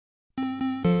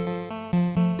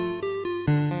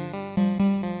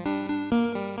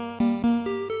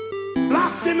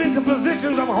into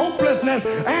positions of hopelessness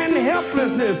and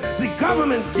helplessness. The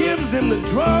government gives them the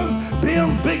drugs,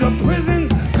 builds bigger prisons,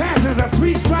 passes a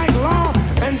 3-strike law,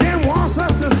 and then wants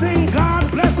us to sing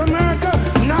God Bless America.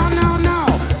 No, no, no.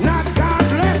 Not God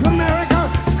Bless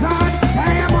America. God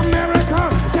damn America.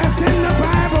 That's in the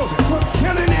Bible for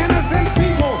killing innocent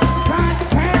people. God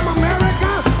damn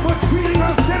America for treating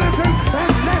us citizens as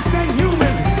less than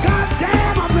human. God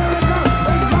damn America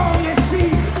as long as she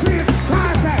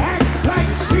tries to act like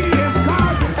she is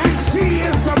God and she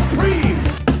is supreme.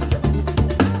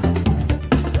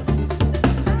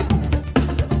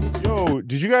 Yo,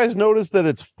 did you guys notice that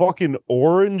it's fucking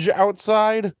orange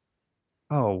outside?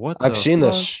 Oh, what? I've seen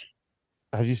this.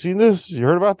 Have you seen this? You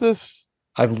heard about this?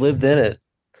 I've lived in it.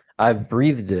 I've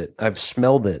breathed it. I've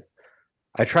smelled it.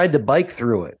 I tried to bike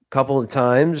through it a couple of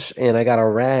times and I got a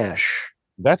rash.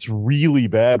 That's really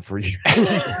bad for you.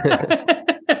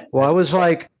 Well, I was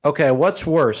like, okay, what's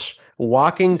worse?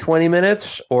 Walking 20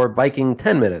 minutes or biking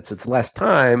 10 minutes? It's less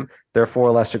time,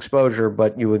 therefore less exposure,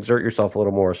 but you exert yourself a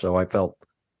little more. So I felt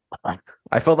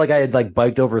like I had like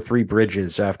biked over 3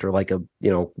 bridges after like a,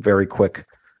 very quick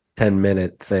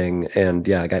 10-minute thing. And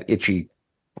yeah, I got itchy.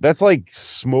 That's like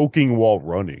smoking while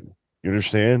running. You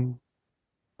understand?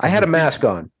 I had a mask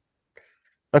on.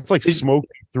 That's like smoking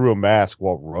through a mask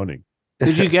while running.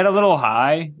 Did you get a little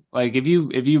high? Like if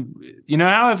you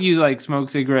how if you like smoke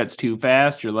cigarettes too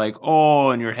fast, you're like, oh,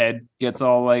 and your head gets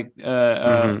all like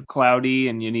cloudy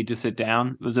and you need to sit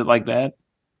down. Was it like that?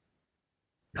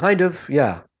 Kind of,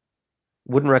 yeah.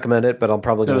 Wouldn't recommend it, but I'm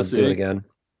probably going to do it again.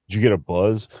 Did you get a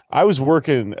buzz? I was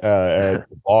working at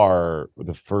the bar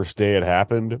the first day it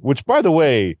happened, which, by the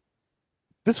way,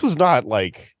 this was not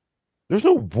like, there's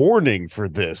no warning for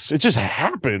this. It just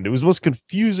happened. It was the most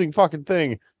confusing fucking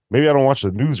thing. Maybe I don't watch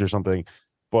the news or something,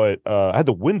 but I had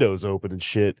the windows open and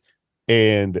shit,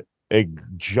 and a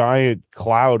giant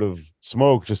cloud of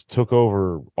smoke just took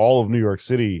over all of New York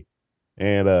City.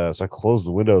 And so I closed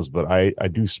the windows, but I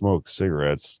do smoke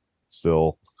cigarettes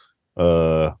still.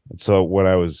 So when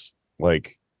I was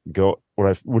like when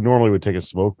I would normally take a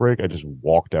smoke break, I just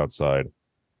walked outside,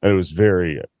 and it was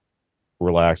very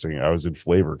relaxing. I was in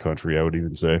flavor country, I would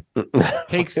even say.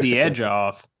 Takes the edge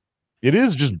off. It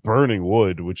is just burning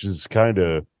wood, which is kind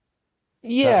of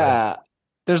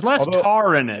there's less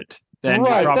tar in it than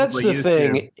right. You're that's probably the used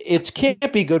thing. to. It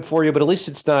can't be good for you, but at least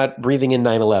it's not breathing in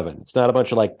 9/11. It's not a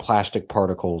bunch of like plastic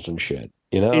particles and shit.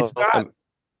 It's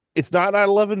not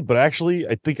 9/11, but actually,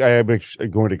 I think I am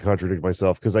going to contradict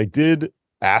myself because I did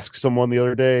ask someone the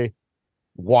other day,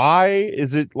 why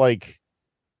is it like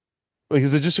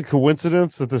is it just a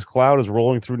coincidence that this cloud is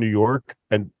rolling through New York?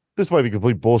 And this might be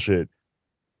complete bullshit,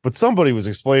 but somebody was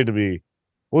explaining to me,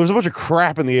 well, there's a bunch of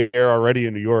crap in the air already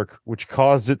in New York, which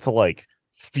caused it to like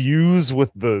fuse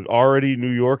with the already New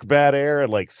York bad air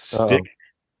and like stick.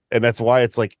 And that's why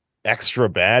it's like extra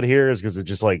bad here, is because it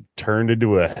just like turned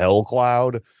into a hell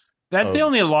cloud. That's the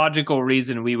only logical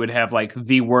reason we would have like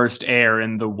the worst air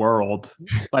in the world.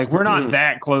 Like we're not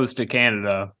that close to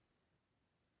Canada.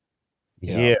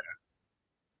 Yeah.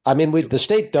 I mean, the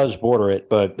state does border it,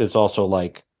 but it's also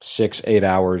like 6-8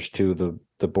 hours to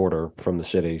the border from the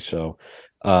city. So,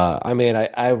 I mean,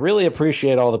 I really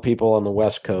appreciate all the people on the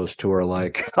West Coast who are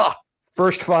like,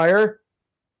 first fire.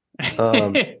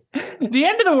 The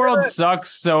end of the world sucks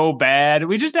so bad.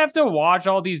 We just have to watch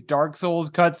all these Dark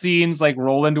Souls cutscenes like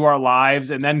roll into our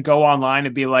lives and then go online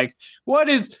and be like, what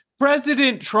is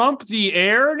President Trump the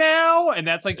heir now? And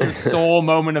that's like your sole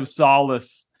moment of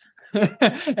solace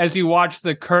as you watch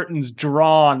the curtains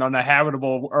drawn on a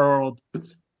habitable world.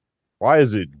 Why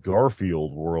is it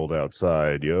Garfield world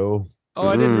outside, yo? Oh,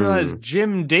 I didn't realize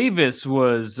Jim Davis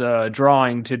was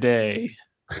drawing today.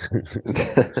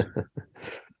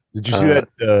 Did you see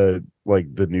that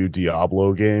like the new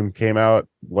Diablo game came out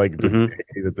like the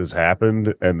day that this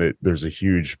happened, and there's a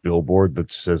huge billboard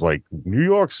that says like New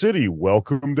York City,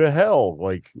 welcome to hell,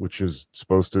 like, which is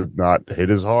supposed to not hit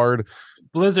as hard.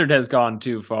 Blizzard has gone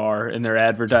too far in their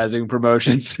advertising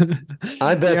promotions.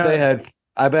 I bet had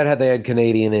they had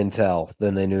Canadian intel,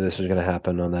 then they knew this was going to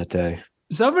happen on that day.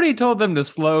 Somebody told them to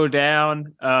slow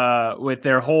down with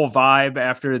their whole vibe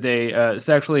after they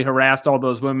sexually harassed all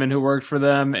those women who worked for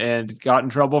them and got in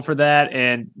trouble for that.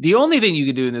 And the only thing you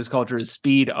can do in this culture is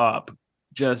speed up.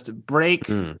 Just break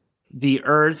the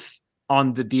earth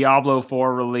on the Diablo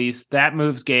 4 release. That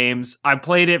moves games. I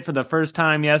played it for the first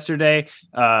time yesterday.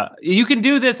 You can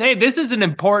do this. Hey, this is an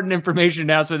important information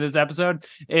announcement this episode.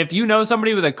 If you know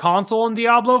somebody with a console in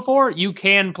Diablo 4, you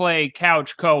can play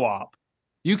couch co-op.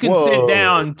 You can sit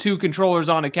down 2 controllers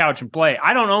on a couch and play.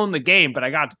 I don't own the game, but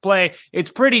I got to play. It's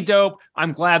pretty dope.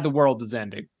 I'm glad the world is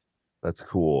ending. That's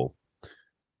cool.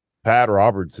 Pat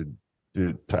Robertson.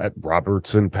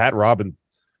 Pat Robin.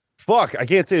 Fuck, I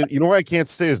can't say. You know why I can't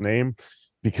say his name?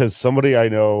 Because somebody I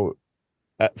know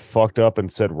fucked up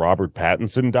and said Robert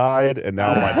Pattinson died, and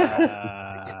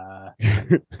now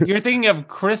you're thinking of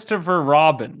Christopher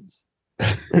Robbins,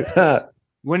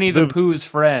 Winnie the Pooh's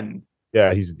friend.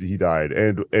 Yeah, he died,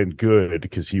 and good,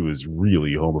 because he was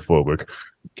really homophobic.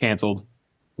 Canceled,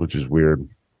 which is weird.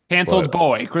 Canceled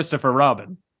boy, Christopher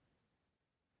Robin.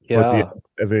 Yeah, but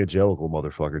the evangelical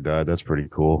motherfucker died. That's pretty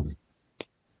cool.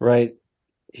 Right.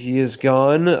 He is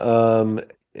gone.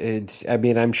 I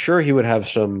mean, I'm sure he would have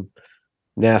some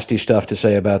nasty stuff to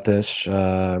say about this.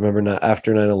 I remember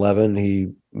after 9/11, he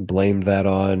blamed that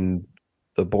on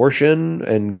abortion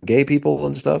and gay people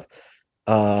and stuff.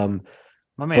 My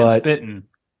man's spitting.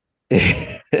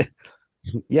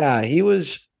 Yeah, he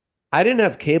was. I didn't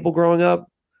have cable growing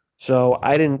up, so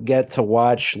I didn't get to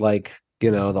watch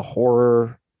the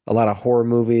horror, a lot of horror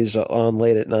movies on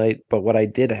late at night. But what I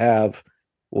did have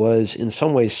was in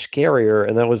some ways scarier,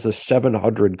 and that was the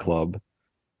 700 Club.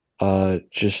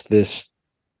 Just this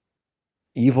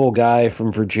evil guy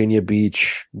from Virginia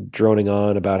Beach droning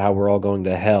on about how we're all going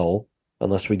to hell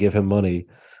unless we give him money.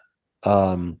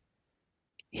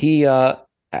 He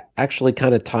actually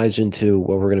kind of ties into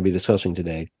what we're going to be discussing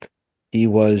today. He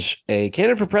was a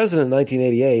candidate for president in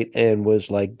 1988 and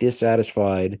was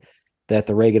dissatisfied that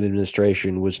the Reagan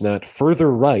administration was not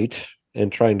further right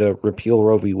and trying to repeal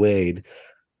Roe v. Wade.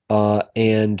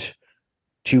 And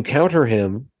to counter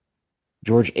him,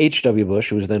 George H.W. Bush,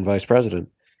 who was then vice president,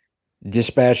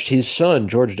 dispatched his son,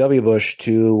 George W. Bush,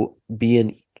 to be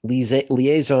an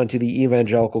liaison to the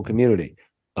evangelical community.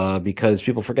 Because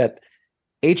people forget,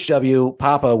 H.W.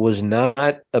 Papa was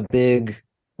not a big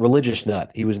religious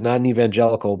nut. He was not an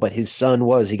evangelical, but his son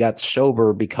was. He got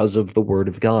sober because of the word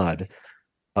of God,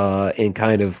 and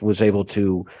kind of was able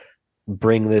to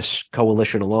bring this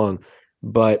coalition along.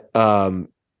 But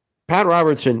Pat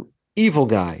Robertson, evil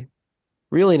guy,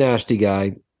 really nasty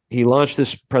guy. He launched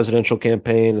this presidential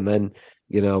campaign and then,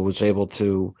 was able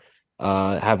to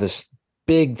have this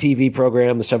big TV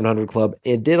program, the 700 Club,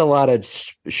 and did a lot of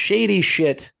shady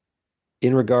shit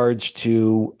in regards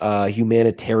to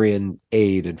humanitarian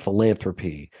aid and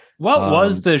philanthropy. What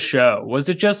was the show? Was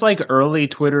it just early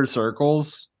Twitter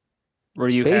circles where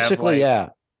you basically,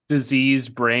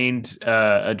 diseased brained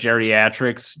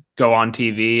geriatrics go on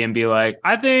TV and be like,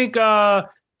 I think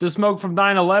the smoke from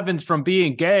 9/11's from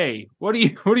being gay. What do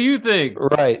you think?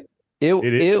 Right.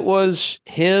 It was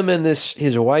him and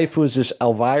his wife, who was this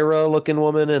Elvira looking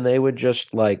woman, and they would just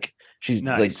she's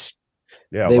nice.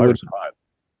 They would hot.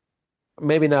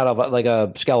 Maybe not a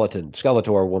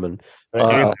Skeletor woman.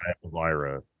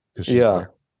 Elvira, because she's the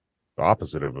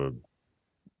opposite of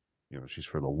she's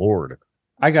for the Lord.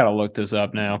 I gotta look this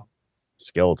up now.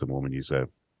 Skeleton woman, you said.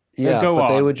 Yeah,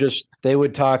 they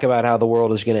would talk about how the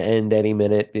world is going to end any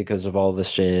minute because of all the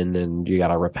sin, and you got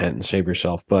to repent and save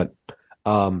yourself. But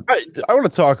I want to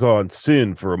talk on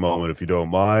sin for a moment, if you don't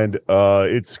mind.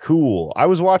 It's cool. I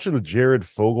was watching the Jared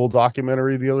Fogle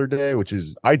documentary the other day, which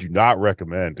I do not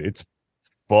recommend. It's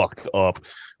fucked up.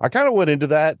 I kind of went into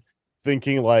that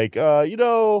thinking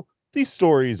these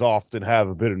stories often have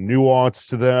a bit of nuance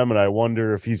to them, and I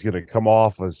wonder if he's going to come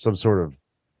off as some sort of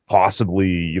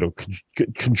possibly,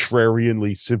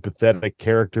 contrarianly sympathetic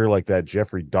character like that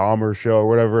Jeffrey Dahmer show or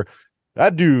whatever.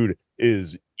 That dude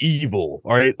is evil.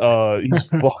 All right. He's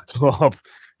fucked up.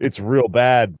 It's real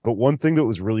bad. But one thing that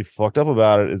was really fucked up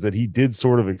about it is that he did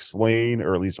sort of explain,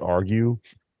 or at least argue,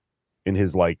 in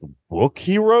his book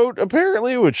he wrote,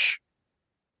 apparently, which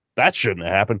that shouldn't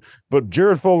have happened. But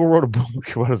Jared Fogle wrote a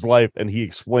book about his life, and he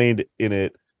explained in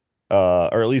it,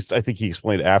 or at least I think he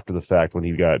explained after the fact when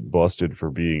he got busted for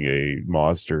being a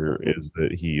monster, is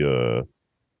that he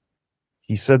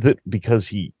said that because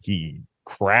he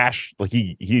crashed,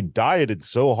 he dieted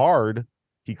so hard,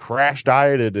 he crash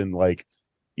dieted and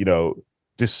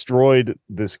destroyed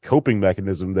this coping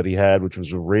mechanism that he had, which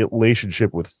was a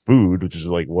relationship with food, which is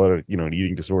what an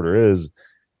eating disorder is.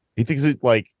 He thinks it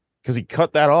because he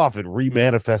cut that off, it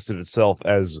remanifested itself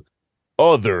as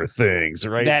other things,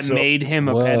 right? That made him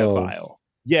a pedophile.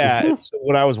 Yeah. So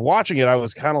when I was watching it, I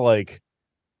was kind of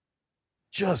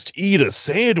just eat a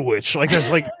sandwich.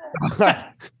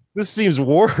 This seems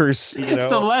worse. It's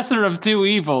the lesser of two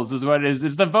evils, is what it is.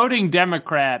 It's the voting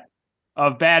Democrat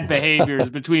of bad behaviors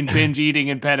between binge eating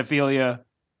and pedophilia.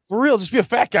 For real, just be a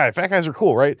fat guy. Fat guys are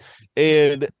cool, right?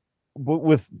 And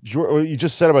with what you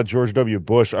just said about George W.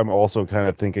 Bush, I'm also kind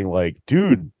of thinking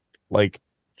dude,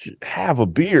 have a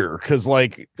beer, because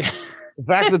The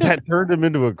fact that turned him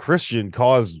into a Christian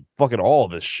caused fucking all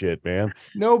this shit, man.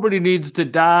 Nobody needs to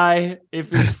die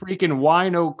if it's freaking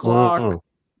wine o'clock. Mhm.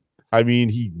 I mean,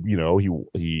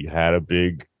 he had a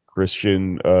big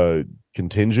Christian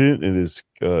contingent in his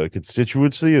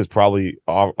constituency. Is probably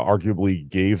arguably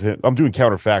gave him. I'm doing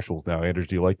counterfactuals now. Anders,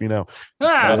 do you like me now?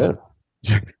 Ah,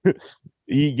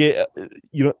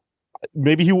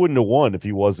 Maybe he wouldn't have won if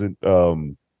he wasn't a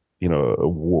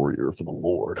warrior for the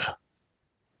Lord.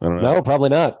 I don't know. No, probably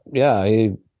not. Yeah,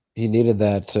 he needed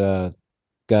that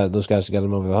those guys to get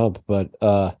him over the hump. But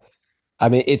I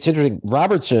mean, it's interesting.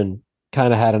 Robertson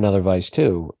kind of had another vice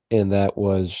too, and that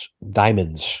was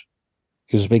diamonds.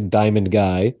 He was a big diamond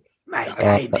guy. my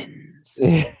diamonds.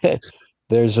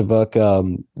 There's a book,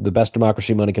 The Best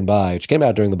Democracy Money Can Buy, which came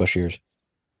out during the Bush years.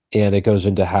 And it goes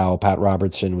into how Pat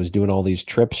Robertson was doing all these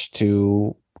trips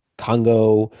to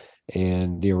Congo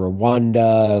and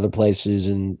Rwanda, other places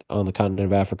on the continent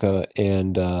of Africa,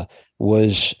 and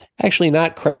was actually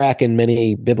not cracking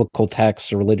many biblical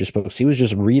texts or religious books. He was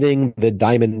just reading the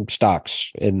diamond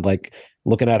stocks and like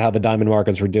looking at how the diamond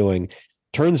markets were doing.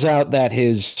 Turns out that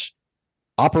his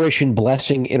Operation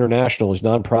Blessing International, his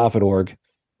nonprofit org,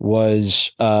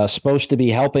 was supposed to be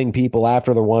helping people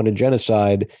after the Rwandan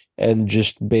genocide, and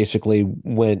just basically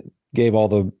gave all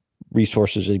the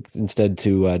resources instead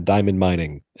to diamond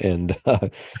mining, and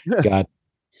got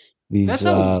these. That's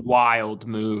a wild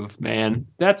move, man.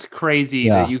 That's crazy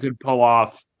Yeah. that you could pull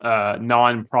off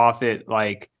non-profit,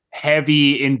 like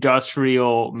heavy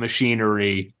industrial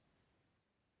machinery.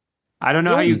 I don't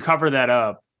know how you cover that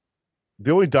up.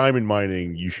 The only diamond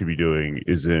mining you should be doing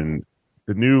is in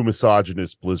the new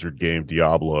misogynist Blizzard game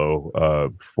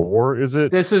Diablo 4, is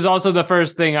it? This is also the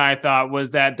first thing I thought,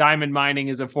 was that diamond mining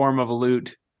is a form of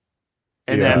loot.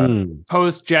 And Yeah. then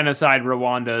post-genocide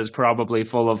Rwanda is probably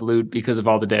full of loot because of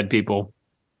all the dead people.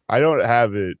 I don't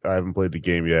have it. I haven't played the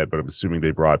game yet, but I'm assuming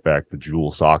they brought back the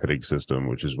jewel socketing system,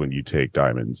 which is when you take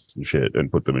diamonds and shit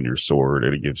and put them in your sword,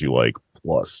 and it gives you like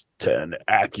 +10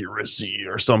 accuracy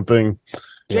or something.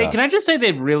 Jay, Yeah. can I just say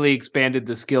they've really expanded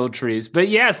the skill trees? But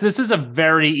yes, this is a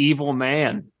very evil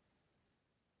man.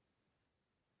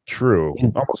 True.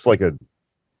 Almost like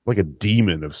a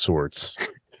demon of sorts.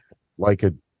 Like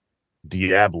a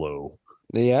Diablo.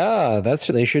 Yeah,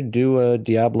 they should do a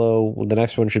Diablo. The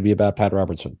next one should be about Pat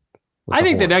Robertson. with I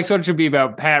think the horns. next one should be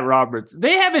about Pat Roberts.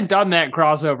 They haven't done that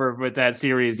crossover with that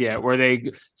series yet, where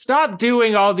they stop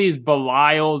doing all these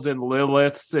Belials and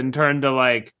Liliths and turn to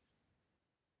like,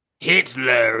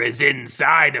 Hitler is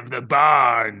inside of the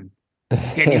barn.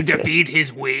 Can you defeat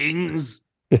his wings?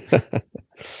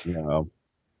 Yeah.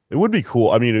 It would be cool.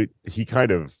 I mean, he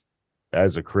kind of,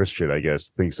 as a Christian, I guess,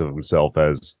 thinks of himself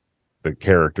as the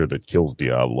character that kills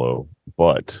Diablo,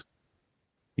 but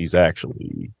he's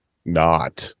actually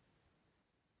not.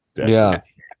 Yeah.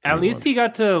 At least he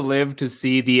got to live to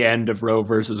see the end of Roe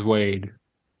versus Wade.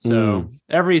 So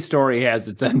every story has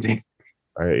its ending.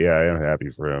 I am happy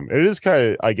for him. It is kind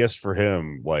of, I guess, for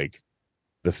him, like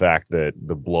the fact that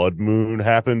the blood moon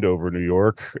happened over New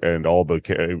York and all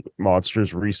the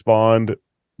monsters respawned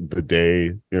the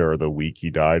day or the week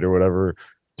he died or whatever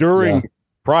during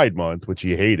Pride Month, which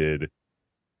he hated.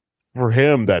 For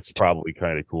him, that's probably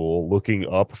kind of cool. Looking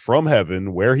up from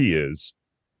heaven where he is,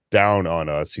 down on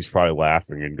us, he's probably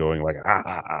laughing and going like,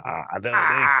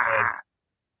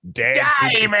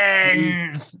 dancing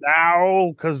Diamonds!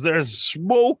 now because there's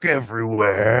smoke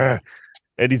everywhere,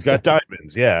 and he's got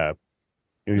diamonds. Yeah,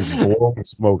 and he's blowing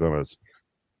smoke on us.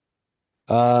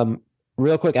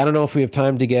 Real quick, I don't know if we have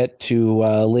time to get to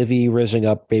Livy rizzing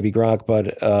up Baby Gronk,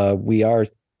 but we are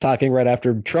talking right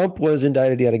after Trump was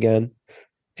indicted yet again.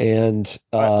 And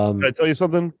Can I tell you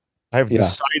something? I have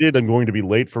decided I'm going to be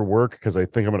late for work because I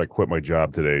think I'm going to quit my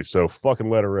job today. So fucking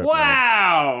let her rip. Man.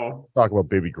 Wow! Talk about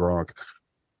Baby Gronk.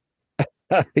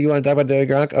 you want to talk about Baby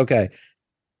Gronk? Okay.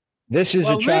 This is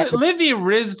a child. Livy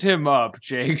rizzed him up,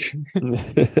 Jake.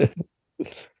 You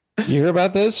hear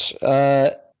about this?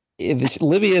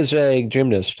 Livy is a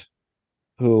gymnast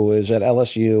who is at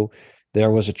LSU.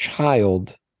 There was a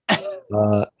child.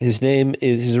 His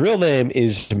real name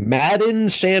is Madden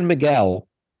San Miguel,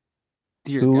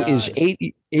 who is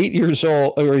 8 years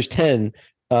old, or he's 10,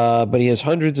 but he has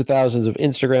hundreds of thousands of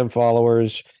Instagram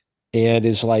followers and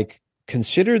is like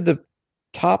considered the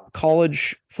top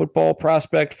college football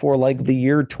prospect for like the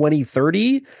year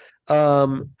 2030.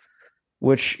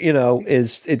 Which,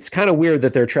 it's kind of weird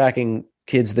that they're tracking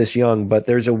kids this young, but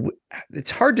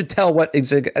it's hard to tell what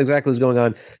exactly is going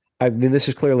on. I mean, this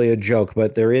is clearly a joke,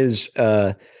 but there is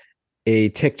a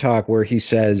TikTok where he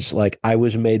says, like, I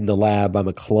was made in the lab, I'm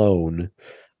a clone.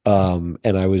 And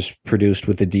I was produced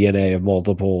with the DNA of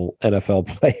multiple NFL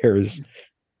players.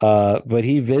 But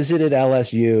he visited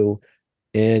LSU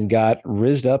and got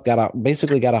rizzed up,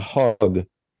 basically got a hug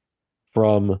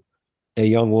from a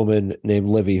young woman named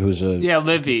Livy, who's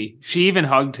Livy. She even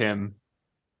hugged him.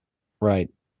 Right.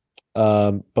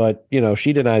 But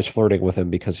she denies flirting with him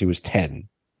because he was 10.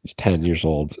 He's 10 years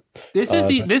old. This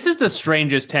is the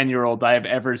strangest 10-year-old I have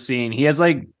ever seen. He has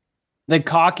like the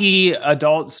cocky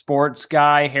adult sports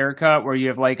guy haircut where you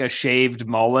have like a shaved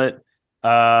mullet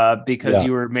because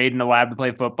you were made in a lab to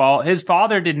play football. His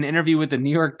father did an interview with the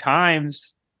New York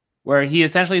Times where he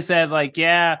essentially said like,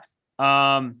 I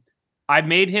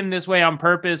made him this way on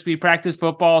purpose. We practice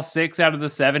football 6 out of the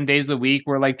 7 days a week.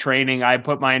 We're like training. I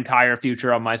put my entire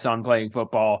future on my son playing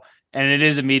football. And it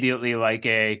is immediately like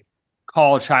a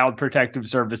call Child Protective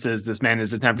Services. This man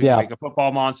is attempting to make a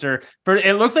football monster.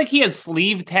 It looks like he has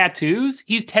sleeve tattoos.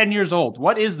 He's 10 years old.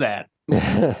 What is that?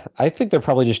 I think they're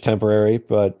probably just temporary,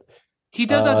 but he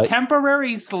does a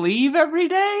temporary sleeve every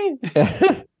day.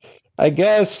 I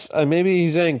guess maybe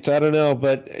he's inked. I don't know.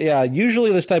 But yeah,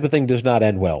 usually this type of thing does not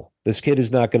end well. This kid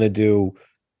is not going to do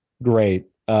great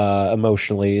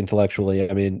emotionally, intellectually.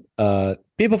 I mean,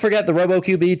 people forget the Robo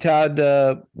QB,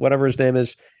 Todd, whatever his name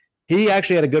is. He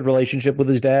actually had a good relationship with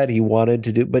his dad. He wanted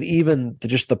to do, but even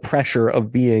just the pressure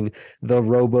of being the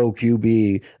Robo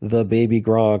QB, the baby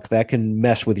Gronk, that can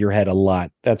mess with your head a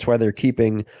lot. That's why they're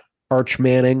keeping Arch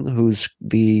Manning, who's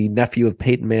the nephew of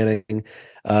Peyton Manning,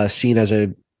 seen as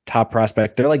a top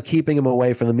prospect. They're like keeping him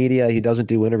away from the media. He doesn't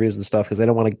do interviews and stuff because they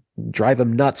don't want to drive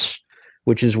him nuts,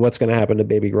 which is what's going to happen to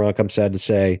baby Gronk, I'm sad to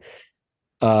say.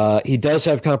 He does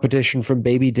have competition from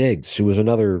baby Diggs, who was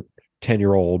another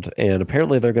 10-year-old, and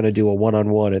apparently they're going to do a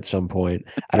one-on-one at some point.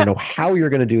 I don't know how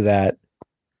you're going to do that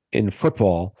in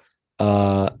football.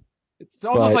 It's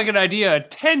almost like an idea a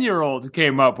 10-year-old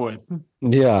came up with.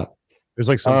 Yeah. There's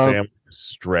like some family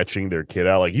stretching their kid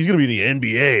out. Like, he's going to be the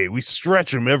NBA. We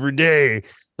stretch him every day.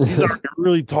 He's already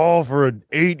really tall for an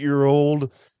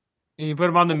 8-year-old. And you put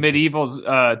him on the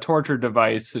medieval torture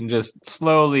device and just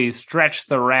slowly stretch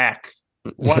the rack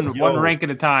one rank at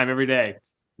a time every day.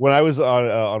 When I was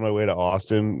on my way to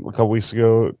Austin a couple weeks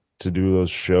ago to do those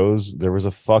shows, there was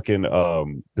a fucking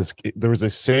there was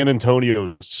a San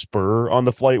Antonio Spur on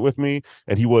the flight with me,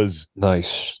 and he was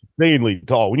nice, insanely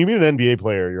tall. When you meet an NBA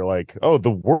player, you're like, oh, the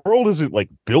world isn't like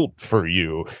built for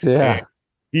you. Yeah. And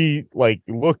he like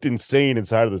looked insane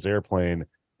inside of this airplane.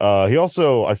 He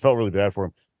also, I felt really bad for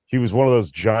him. He was one of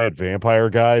those giant vampire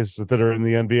guys that are in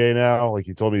the NBA now. Like,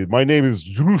 he told me, my name is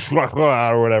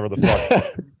or whatever the fuck.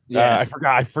 Yes.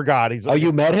 I forgot. He's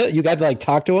you met him? You got to like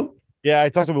talk to him? Yeah, I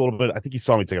talked to him a little bit. I think he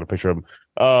saw me taking a picture of him.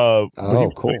 Cool.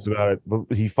 About it, but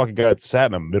he fucking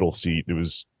sat in a middle seat. It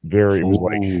was like,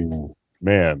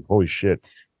 man, holy shit.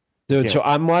 Dude, so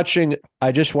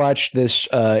I just watched this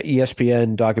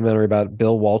ESPN documentary about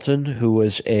Bill Walton, who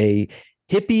was a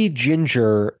hippie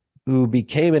ginger who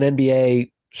became an NBA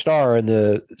star in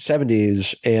the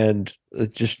 70s and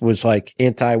it just was like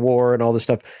anti-war and all this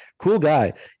stuff. Cool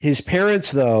guy. His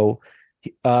parents, though,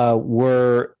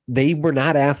 were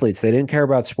not athletes. They didn't care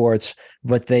about sports,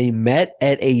 but they met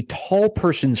at a tall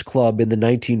person's club in the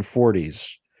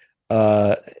 1940s.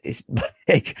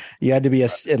 Like, you had to be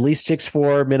at least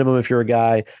 6'4" minimum if you're a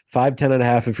guy, 5'10" and a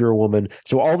half if you're a woman.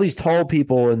 So all these tall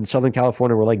people in Southern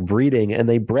California were like breeding, and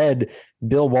they bred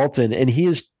Bill Walton, and he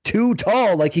is too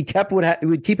tall. Like, he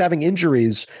would keep having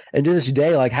injuries, and to this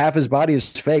day, like, half his body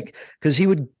is fake because he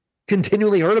would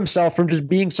continually hurt himself from just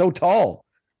being so tall.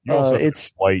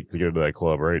 It's white to get into that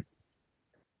club, right?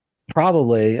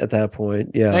 Probably at that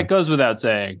point. Yeah, that goes without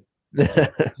saying.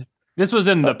 This was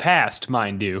in the past,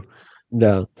 mind you.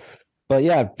 No, but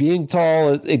yeah, being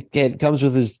tall, it comes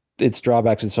with its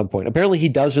drawbacks at some point. Apparently, he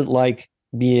doesn't like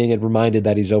being reminded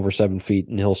that he's over 7 feet,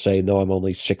 and he'll say, "No, I'm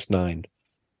only 6'9".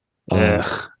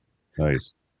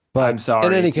 Nice. But I'm sorry,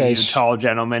 in any case, you tall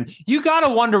gentlemen, you gotta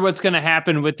wonder what's going to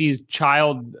happen with these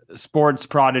child sports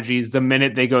prodigies the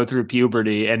minute they go through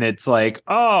puberty, and it's like,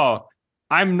 oh,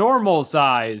 I'm normal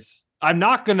size. I'm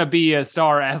not going to be a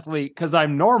star athlete because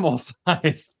I'm normal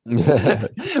size.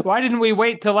 Why didn't we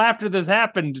wait till after this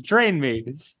happened to train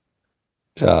me?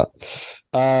 Yeah.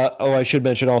 I should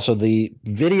mention also the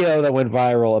video that went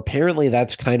viral. Apparently,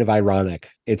 that's kind of ironic.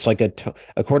 It's like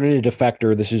according to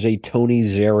Defector, this is a Tony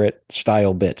Zarrett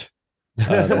style bit.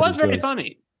 It was very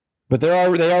funny. But they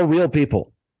are real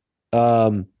people.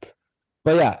 But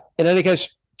yeah, in any case,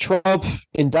 Trump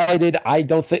indicted. I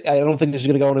don't think this is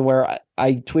going to go anywhere.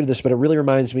 I tweeted this, but it really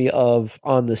reminds me of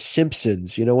on The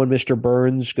Simpsons. You know, when Mr.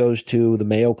 Burns goes to the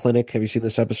Mayo Clinic. Have you seen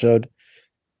this episode?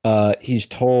 He's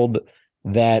told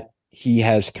that he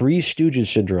has Three Stooges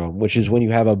syndrome, which is when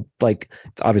you have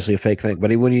it's obviously a fake thing,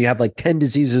 but when you have like 10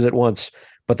 diseases at once,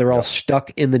 but they're all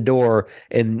stuck in the door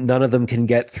and none of them can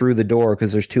get through the door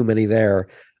because there's too many there.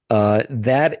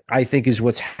 That I think is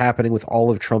what's happening with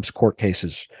all of Trump's court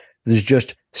cases. There's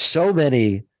just so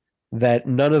many that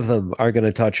none of them are going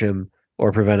to touch him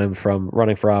or prevent him from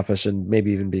running for office and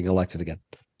maybe even being elected again.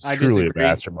 I Truly disagree. a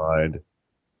mastermind.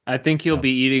 I think he'll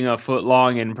be eating a foot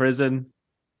long in prison.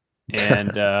 And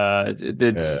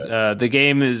the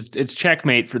game it's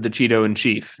checkmate for the Cheeto in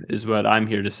chief, is what I'm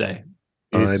here to say.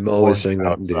 It's I'm always saying that.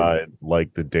 outside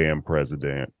like the damn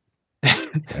president.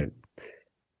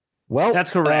 Well,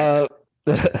 That's correct.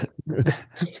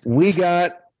 We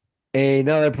got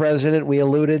another president we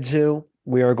alluded to.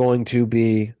 We are going to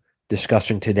be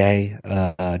discussing today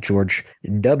George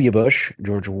W. Bush,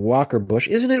 George Walker Bush.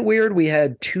 Isn't it weird we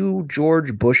had two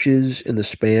George Bushes in the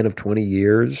span of 20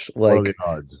 years? What are Like, the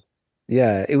odds?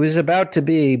 yeah, it was about to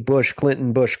be Bush,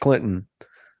 Clinton, Bush, Clinton.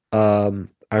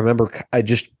 I remember I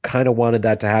just kind of wanted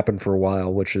that to happen for a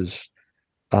while, which is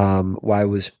why I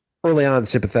was early on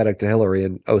sympathetic to Hillary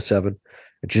in 2007.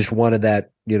 I just wanted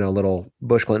that, little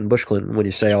Bush, Clinton when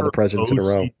you say all the presidents in a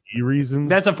row. OCD reasons.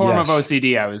 That's a form Yes. of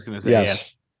OCD, I was going to say.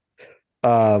 Yes.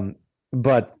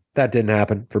 But that didn't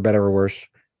happen, for better or worse.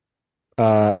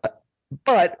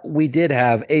 But we did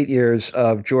have 8 years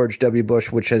of George W.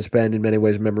 Bush, which has been in many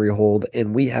ways memory hold.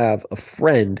 And we have a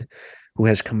friend who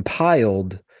has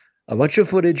compiled a bunch of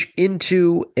footage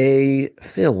into a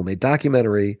film, a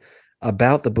documentary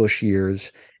about the Bush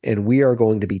years. And we are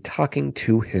going to be talking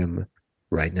to him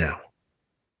right now.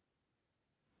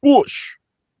 Bush.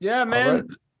 Yeah, man. right.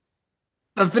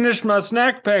 I finished my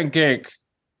snack pancake.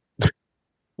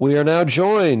 We are now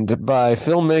joined by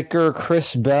filmmaker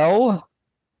Chris Bell,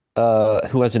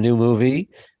 who has a new movie,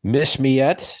 Miss Me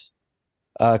Yet.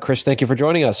 Chris, thank you for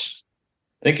joining us.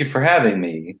 Thank you for having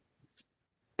me.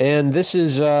 And this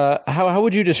is how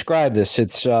would you describe this?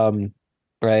 It's a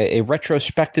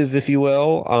retrospective, if you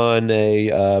will, on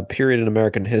a period in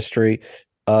American history.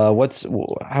 How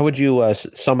would you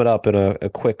sum it up in a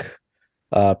quick,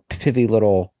 pithy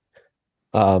little,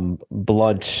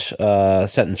 blunt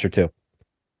sentence or two?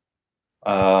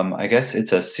 I guess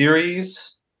it's a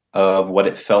series of what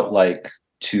it felt like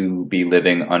to be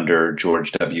living under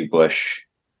George W. Bush,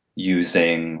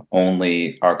 using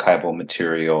only archival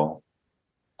material,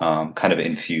 kind of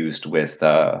infused with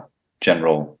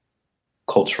general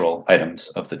cultural items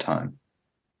of the time.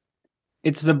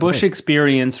 It's the Bush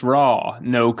experience raw,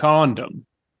 no condom.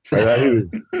 I thought he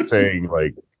was saying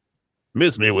like,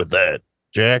 "Miss me with that,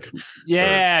 Jack."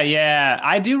 Yeah.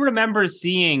 I do remember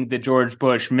seeing the George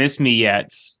Bush Miss Me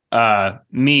Yets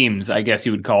memes, I guess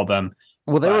you would call them.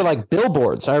 Well, they were like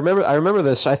billboards. I remember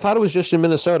this. I thought it was just in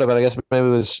Minnesota, but I guess maybe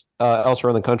it was elsewhere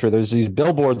in the country. There's these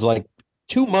billboards like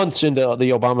 2 months into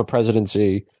the Obama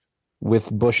presidency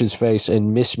with Bush's face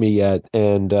and Miss Me Yet.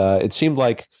 And it seemed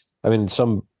like,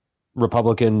 some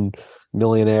Republican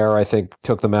millionaire, I think,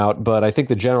 took them out. But I think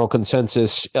the general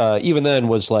consensus, even then,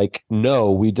 was like,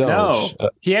 no, we don't. No,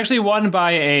 he actually won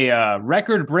by a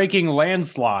record-breaking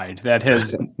landslide that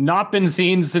has not been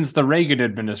seen since the Reagan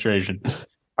administration.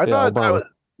 I thought Obama.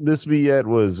 Miss Me Yet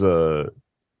was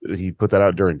he put that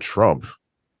out during Trump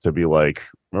to be like,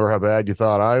 remember how bad you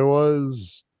thought I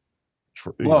was?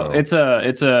 Well,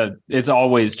 it's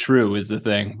always true is the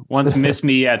thing. Once Miss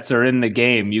Me Yets are in the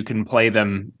game, you can play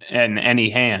them in any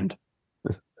hand.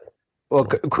 Well,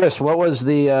 Chris, what was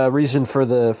the reason for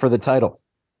the title?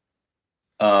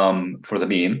 For the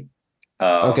meme.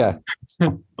 Okay.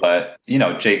 But,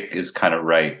 Jake is kind of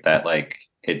right that like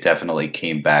it definitely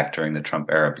came back during the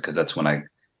Trump era, because that's when I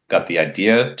got the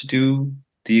idea to do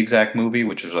the exact movie,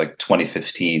 which was like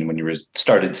 2015, when you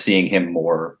started seeing him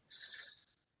more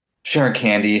sharing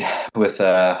candy with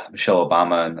Michelle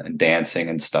Obama and dancing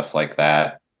and stuff like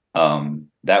that.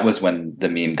 That was when the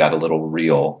meme got a little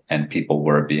real and people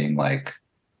were being like,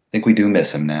 I think we do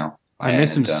miss him now. I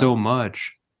miss him so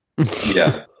much.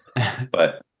 Yeah.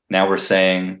 But now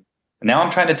I'm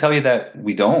trying to tell you that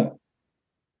we don't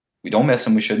miss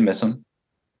him. We shouldn't miss him.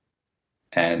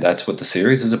 And that's what the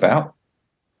series is about.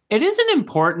 It is an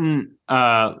important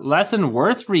lesson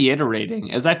worth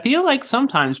reiterating, as I feel like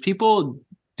sometimes people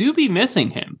do be missing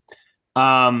him.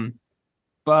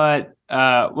 But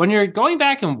when you're going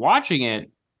back and watching it,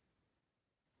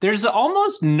 there's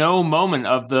almost no moment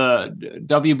of the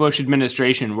W. Bush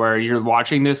administration where you're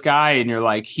watching this guy and you're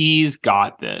like, he's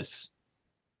got this.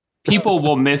 People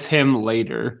will miss him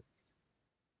later.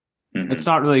 Mm-hmm. It's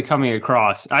not really coming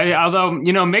across. Although,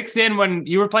 mixed in when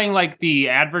you were playing like the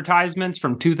advertisements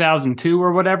from 2002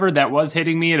 or whatever, that was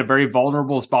hitting me at a very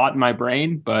vulnerable spot in my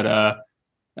brain. But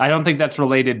I don't think that's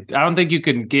related. I don't think you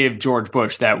can give George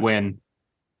Bush that win.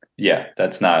 Yeah,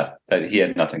 that's not that. He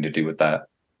had nothing to do with that.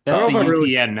 That's I the don't know if I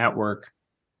UPN network.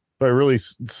 I really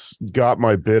got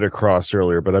my bit across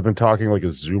earlier, but I've been talking like a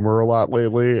Zoomer a lot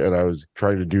lately, and I was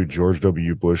trying to do George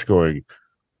W. Bush going,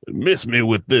 "Miss me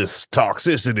with this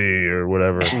toxicity" or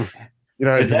whatever. You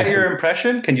know, Is that your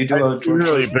impression? Can you do it's a George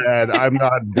really Bush? bad. I'm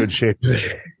not in good shape.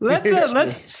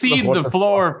 Let's cede the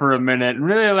floor for a minute and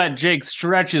really let Jake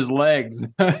stretch his legs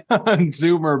on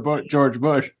Zoomer George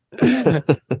Bush.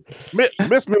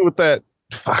 Miss me with that.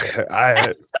 Fuck.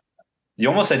 You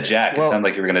almost said Jack. Well, it sounded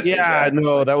like you were going to say Yeah, Jack.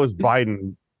 no, that was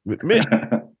Biden.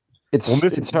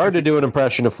 It's hard to do an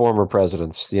impression of former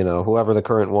presidents. You know, whoever the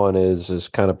current one is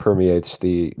kind of permeates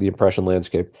the impression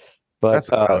landscape. But That's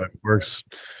not how that works.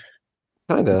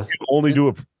 kind of. You only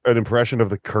do an impression of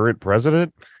the current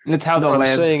president. It's how the I'm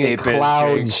saying landscape it is.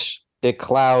 clouds. It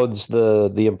clouds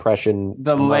the impression.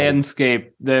 The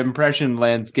landscape, the impression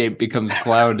landscape becomes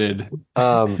clouded.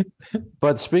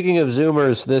 But speaking of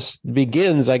Zoomers, this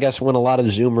begins, I guess, when a lot of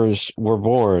Zoomers were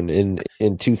born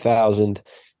in 2000.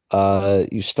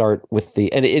 You start with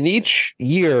and in each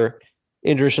year,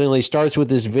 interestingly, starts with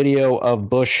this video of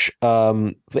Bush.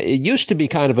 It used to be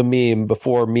kind of a meme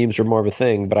before memes were more of a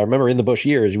thing, but I remember in the Bush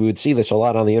years, we would see this a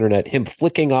lot on the internet, him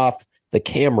flicking off the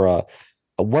camera.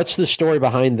 What's the story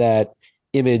behind that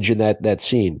image and that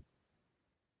scene?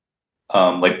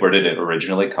 Like, where did it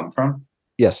originally come from?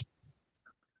 Yes.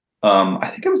 I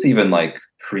think it was even like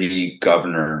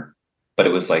pre-governor, but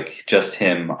it was like just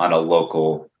him on a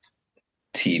local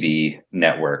TV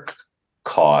network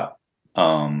caught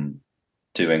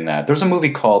doing that. There's a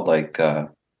movie called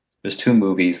there's two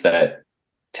movies that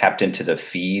tapped into the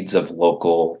feeds of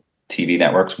local TV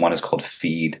networks. One is called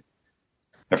Feed.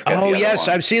 I forget the Oh, other yes,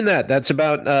 one. I've seen that. That's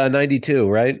about 92,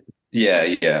 right?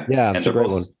 Yeah. Yeah, And it's a they're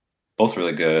great one. both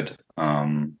really good.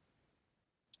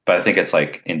 But I think it's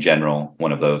like in general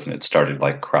one of those, and it started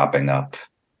like cropping up.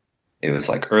 It was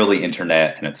like early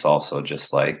internet, and it's also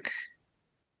just like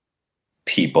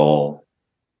people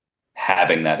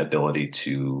having that ability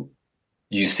to,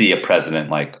 you see a president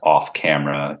like off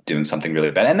camera doing something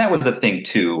really bad. And that was a thing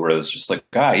too, where it was just like,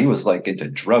 he was like into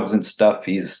drugs and stuff.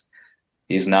 He's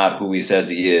not who he says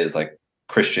he is, like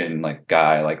Christian, like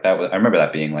guy, like that was, I remember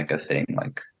that being like a thing,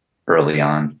 like early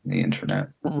on in the internet.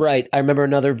 Right. I remember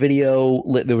another video.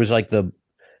 There was like the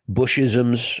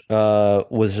Bushisms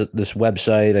was this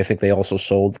website. I think they also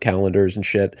sold calendars and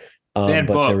shit. They had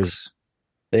but books.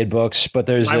 They had books, but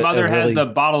there's My mother had the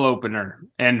bottle opener,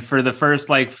 and for the first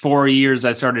like 4 years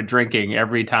I started drinking,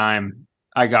 every time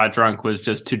I got drunk was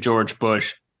just to George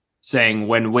Bush saying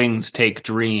 "When wings take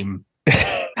dream"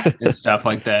 and stuff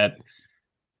like that.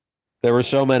 There were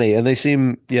so many, and they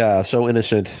seem so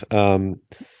innocent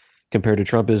compared to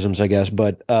Trumpisms, I guess.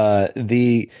 But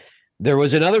there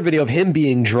was another video of him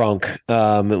being drunk.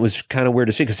 It was kind of weird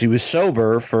to see because he was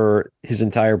sober for his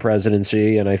entire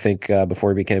presidency, and I think before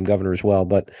he became governor as well.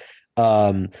 But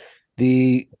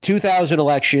the 2000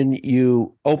 election,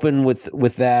 you open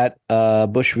with that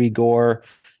Bush v. Gore,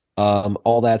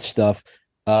 all that stuff.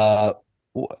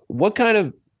 What kind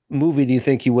of movie do you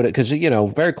think you would? Because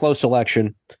very close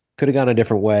election, could have gone a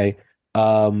different way.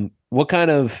 What kind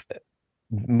of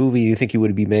movie you think you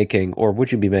would be making, or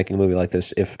would you be making a movie like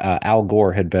this if Al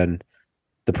Gore had been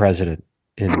the president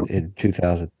in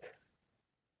 2000?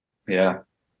 Yeah.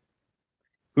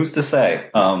 Who's to say?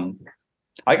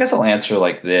 I guess I'll answer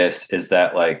like this, is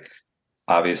that like,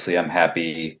 obviously I'm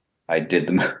happy I did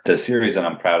the series and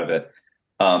I'm proud of it.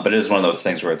 But it is one of those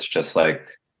things where it's just like,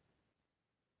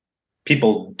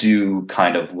 people do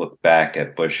kind of look back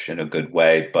at Bush in a good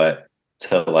way, but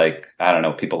to like, I don't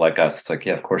know, people like us, it's like,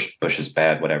 yeah, of course Bush is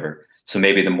bad, whatever. So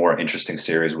maybe the more interesting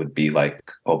series would be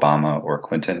like Obama or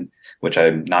Clinton, which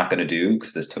I'm not going to do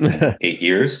because this took 8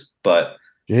 years, but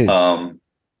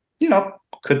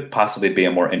could possibly be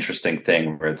a more interesting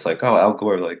thing where it's like, oh, Al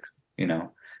Gore, like,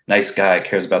 nice guy,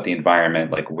 cares about the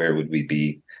environment. Like, where would we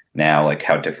be now? Like,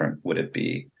 how different would it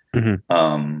be?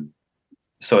 Mm-hmm.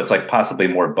 So it's like possibly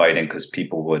more biting because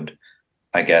people would,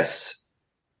 I guess,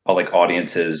 like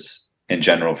audiences in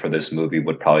general for this movie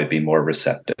would probably be more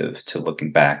receptive to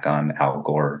looking back on Al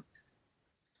Gore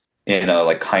in a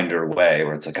like kinder way,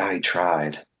 where it's like, he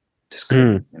tried, just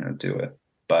couldn't, do it.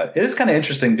 But it is kind of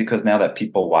interesting because now that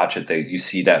people watch it, you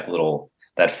see that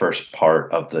first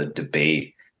part of the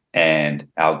debate, and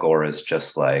Al Gore is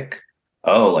just like,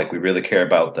 oh, like we really care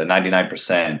about the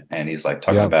 99%, and he's like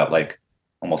talking about like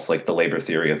almost like the labor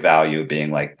theory of value,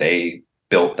 being like they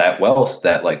built that wealth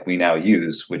that like we now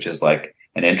use, which is like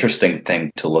an interesting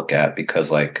thing to look at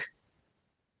because like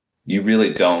you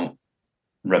really don't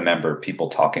remember people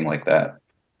talking like that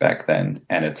back then.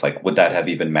 And it's like, would that have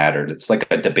even mattered? It's like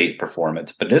a debate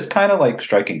performance, but it is kind of like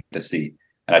striking to see.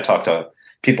 And I talked to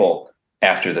people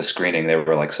after the screening, they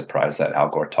were like surprised that Al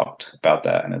Gore talked about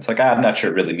that. And it's like, I'm not sure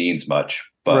it really means much,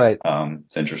 but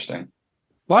it's interesting.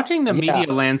 Watching the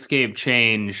media landscape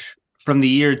change from the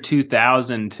year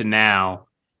 2000 to now,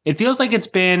 it feels like it's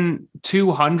been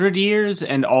 200 years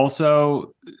and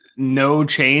also no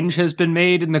change has been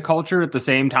made in the culture at the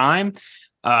same time.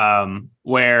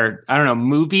 Where, I don't know,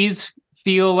 movies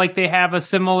feel like they have a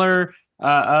similar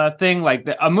thing. Like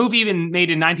a movie even made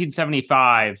in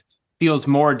 1975 feels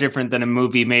more different than a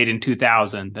movie made in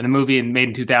 2000. And a movie made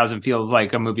in 2000 feels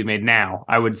like a movie made now,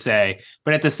 I would say.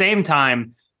 But at the same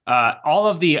time, all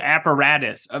of the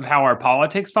apparatus of how our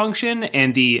politics function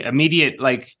and the immediate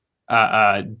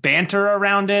banter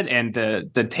around it and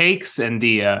the takes and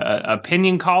the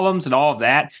opinion columns and all of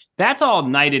that, that's all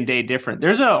night and day different.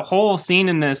 There's a whole scene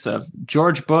in this of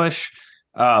George Bush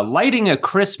lighting a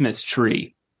Christmas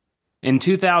tree in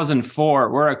 2004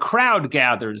 where a crowd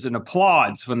gathers and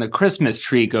applauds when the Christmas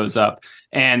tree goes up.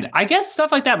 And I guess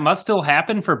stuff like that must still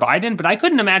happen for Biden, but I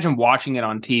couldn't imagine watching it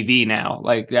on TV now.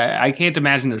 Like, I can't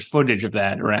imagine there's footage of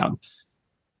that around.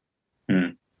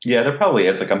 Yeah, there probably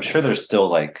is. Like, I'm sure there's still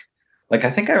like I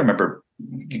think I remember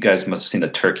you guys must have seen the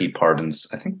turkey pardons.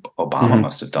 I think Obama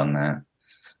must have done that.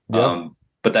 Yep.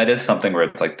 But that is something where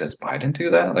it's like, does Biden do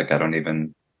that? Like, I don't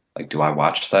even do I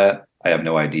watch that? I have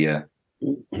no idea.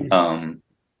 Yeah,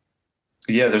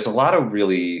 there's a lot of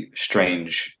really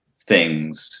strange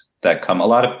things that come. A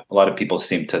lot of people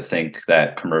seem to think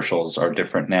that commercials are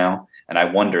different now, and I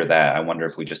wonder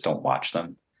if we just don't watch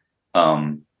them.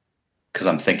 Because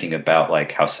I'm thinking about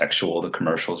like how sexual the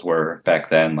commercials were back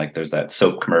then. Like there's that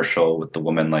soap commercial with the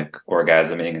woman like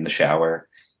orgasming in the shower.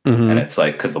 And it's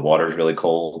like, because the water is really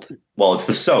cold. Well, it's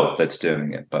the soap that's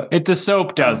doing it, but the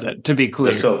soap does it, to be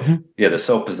clear. The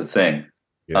soap is the thing.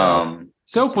 Yeah.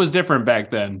 Soap was different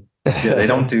back then. Yeah, they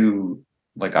don't do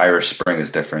like Irish Spring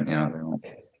is different. You know, they don't.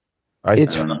 I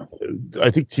don't know.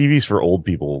 I think TV's for old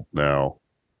people now.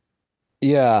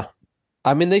 Yeah.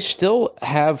 I mean, they still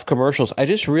have commercials. I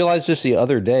just realized this the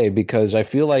other day because I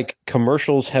feel like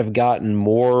commercials have gotten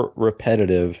more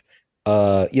repetitive.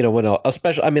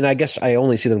 Especially, I mean, I guess I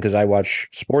only see them because I watch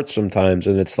sports sometimes,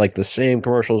 and it's like the same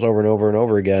commercials over and over and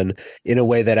over again in a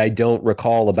way that I don't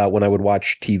recall about when I would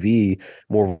watch TV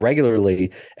more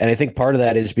regularly. And I think part of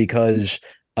that is because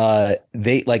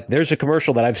there's a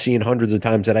commercial that I've seen hundreds of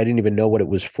times that I didn't even know what it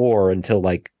was for until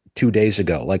like 2 days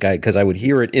ago. Because I would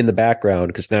hear it in the background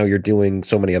because now you're doing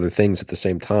so many other things at the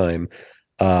same time.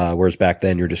 Whereas back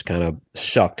then you're just kind of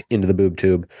sucked into the boob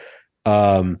tube.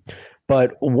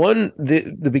 But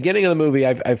the beginning of the movie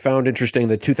I found interesting,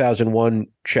 the 2001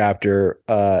 chapter,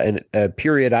 and a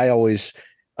period I always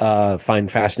find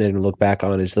fascinating to look back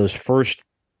on is those first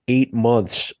 8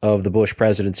 months of the Bush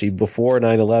presidency before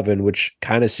 9/11, which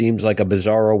kind of seems like a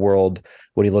bizarro world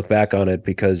when you look back on it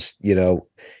because,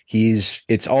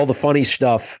 it's all the funny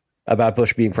stuff about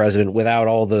Bush being president without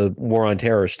all the war on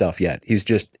terror stuff yet. He's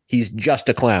just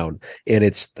a clown and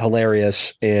it's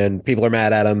hilarious and people are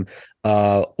mad at him.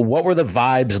 What were the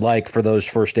vibes like for those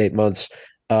first 8 months?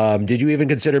 Did you even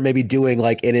consider maybe doing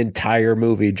like an entire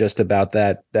movie just about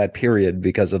that period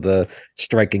because of the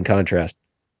striking contrast?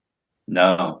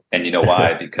 No. And you know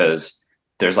why? Because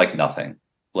there's like nothing.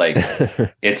 Like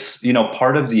it's,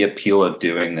 part of the appeal of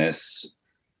doing this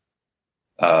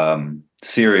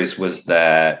series was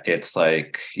that it's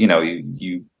like,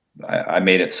 I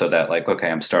made it so that like, okay,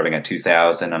 I'm starting at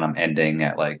 2000 and I'm ending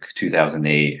at like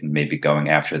 2008 and maybe going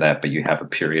after that. But you have a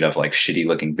period of like shitty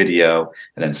looking video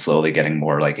and then slowly getting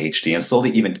more like HD and slowly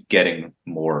even getting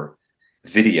more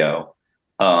video.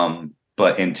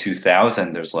 But in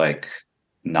 2000, there's like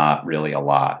not really a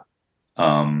lot.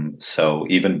 So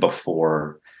even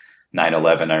before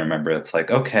 9/11, I remember it's like,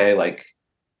 okay, like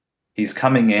he's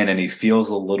coming in and he feels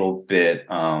a little bit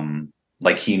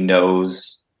like he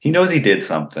knows he did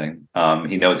something.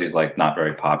 He knows he's like not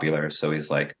very popular, so he's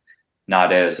like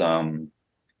not as in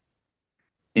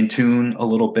tune a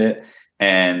little bit.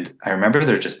 And I remember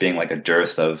there just being like a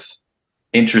dearth of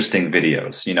interesting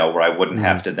videos, where I wouldn't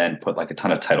have to then put like a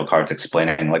ton of title cards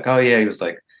explaining like, oh yeah, he was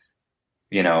like,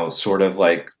 sort of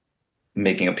like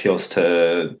making appeals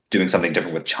to doing something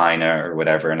different with China or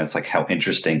whatever. And it's like, how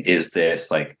interesting is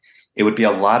this? Like, it would be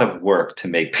a lot of work to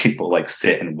make people like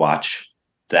sit and watch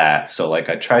that. So like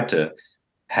I tried to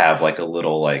have like a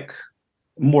little like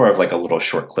more of like a little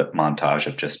short clip montage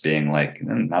of just being like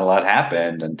not a lot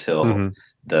happened until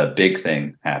the big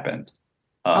thing happened.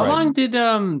 How long did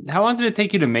it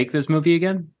take you to make this movie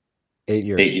again? 8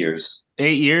 years. 8 years.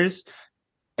 8 years.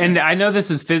 And I know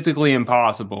this is physically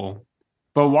impossible,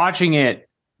 but watching it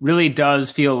really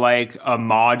does feel like a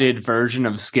modded version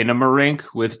of Skinamarink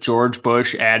with George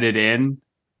Bush added in.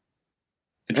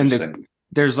 Interesting.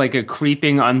 There's like a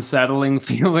creeping, unsettling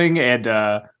feeling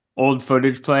and old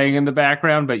footage playing in the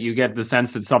background, but you get the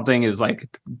sense that something is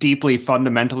like deeply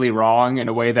fundamentally wrong in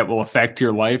a way that will affect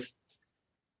your life.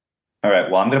 All right.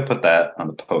 Well, I'm going to put that on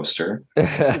the poster.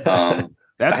 That's I good.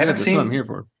 haven't That's what I'm here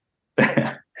for.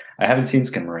 I haven't seen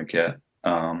Skinamarink yet.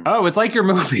 Oh, it's like your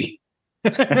movie.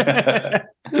 All right,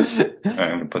 I'm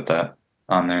going to put that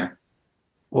on there.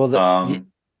 Well,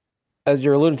 as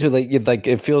you're alluding to, like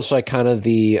it feels like kind of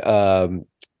the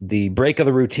break of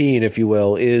the routine, if you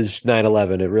will, is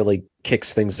 9/11. It really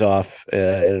kicks things off in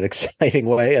an exciting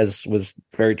way, as was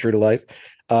very true to life.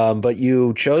 But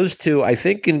you chose to, I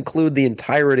think, include the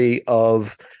entirety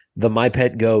of the My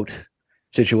Pet Goat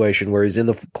situation, where he's in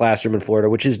the classroom in Florida,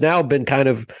 which has now been kind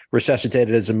of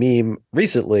resuscitated as a meme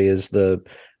recently, as the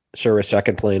Surface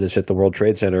second plane has hit the World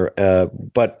Trade Center.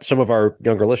 But some of our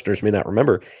younger listeners may not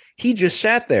remember. He just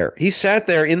sat there. He sat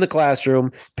there in the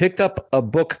classroom, picked up a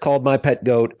book called My Pet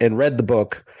Goat, and read the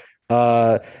book.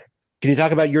 Can you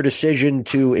talk about your decision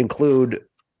to include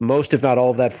most, if not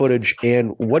all, of that footage?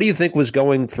 And what do you think was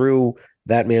going through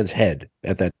that man's head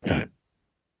at that time?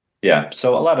 Yeah.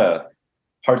 So a lot of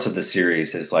parts of the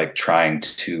series is like trying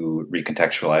to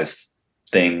recontextualize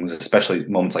things, especially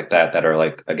moments like that are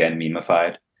like, again,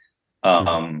 memeified.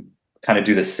 Kind of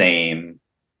do the same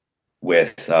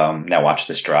with Now Watch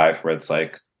This Drive, where it's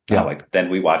like, like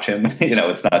then we watch him.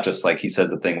 It's not just like he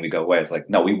says the thing, we go away. It's like,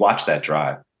 no, we watch that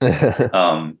drive. It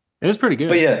was pretty good.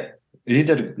 But yeah, he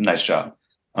did a nice job.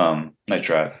 Nice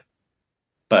drive.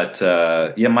 But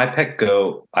My Pet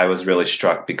Goat, I was really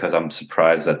struck because I'm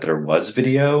surprised that there was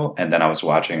video. And then I was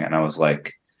watching and I was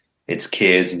like, it's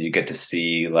kids and you get to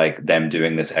see like them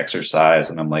doing this exercise.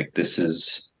 And I'm like, this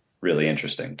is really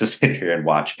interesting to sit here and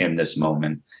watch in this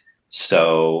moment.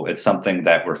 So it's something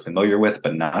that we're familiar with,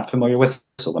 but not familiar with.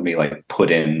 So let me like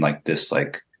put in like this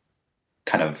like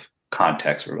kind of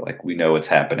context where like we know what's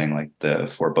happening, like the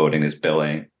foreboding is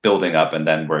building up, and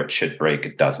then where it should break,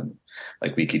 it doesn't.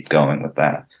 Like we keep going with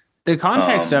that. The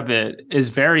context of it is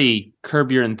very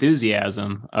Curb Your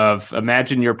Enthusiasm of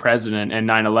imagine you're president and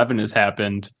 9/11 has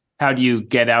happened. How do you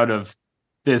get out of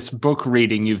this book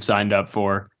reading you've signed up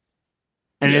for?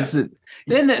 And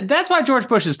then that's why George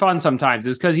Bush is fun sometimes,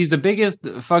 is because he's the biggest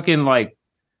fucking like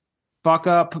fuck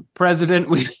up president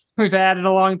we've had in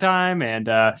a long time, and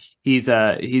he's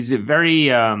very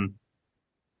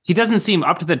he doesn't seem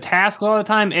up to the task all the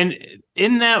time, and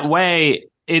in that way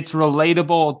it's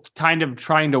relatable, kind of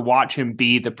trying to watch him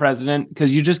be the president,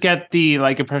 because you just get the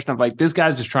like impression of like this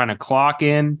guy's just trying to clock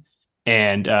in,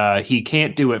 and he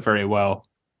can't do it very well.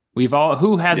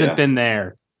 Who hasn't been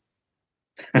there?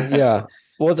 Yeah.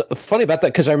 Well, it's funny about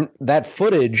that, because that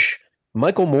footage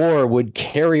Michael Moore would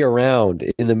carry around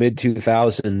in the mid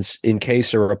 2000s in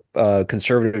case a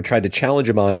conservative tried to challenge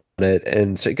him on it,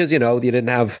 and so, because you didn't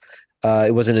have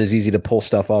it wasn't as easy to pull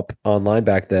stuff up online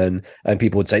back then, and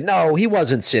people would say, no, he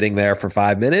wasn't sitting there for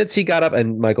 5 minutes. He got up,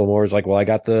 and Michael Moore was like, well, I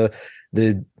got the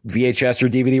VHS or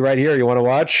DVD right here. You want to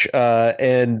watch?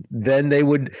 And then they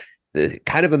would.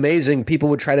 Kind of amazing. People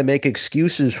would try to make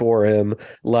excuses for him,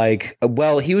 like,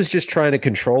 well, he was just trying to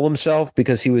control himself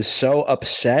because he was so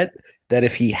upset that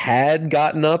if he had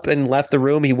gotten up and left the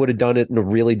room, he would have done it in a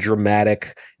really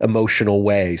dramatic, emotional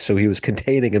way. So he was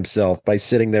containing himself by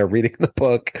sitting there reading the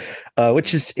book,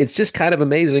 it's just kind of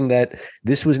amazing that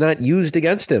this was not used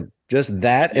against him. Just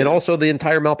that, and also the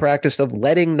entire malpractice of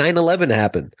letting 9/11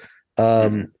 happen.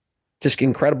 Just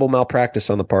incredible malpractice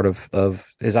on the part of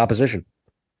his opposition.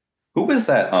 Who was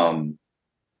that?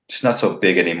 She's not so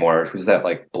big anymore. Who's that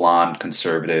like blonde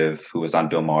conservative who was on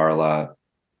Bill Maher a lot?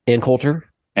 Ann Coulter.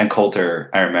 Ann Coulter.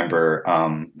 I remember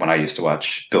when I used to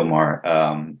watch Bill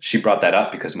Maher. She brought that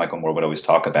up because Michael Moore would always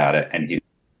talk about it, and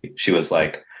she was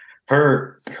like,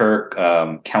 her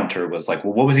counter was like,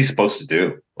 well, what was he supposed to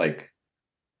do? Like,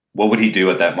 what would he do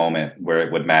at that moment where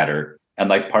it would matter? And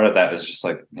like part of that is just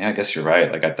like, yeah, I guess you're right.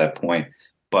 Like at that point,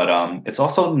 but it's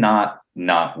also not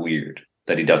weird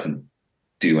that he doesn't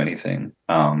do anything.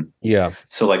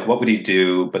 So like, what would he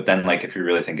do? But then like, if you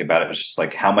really think about it, it's just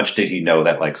like, how much did he know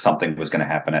that like something was going to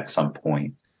happen at some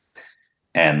point?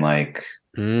 And like,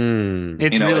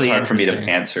 it's really hard for me to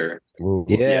answer.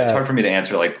 Yeah, it's hard for me to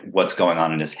answer like what's going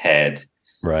on in his head.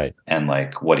 Right. And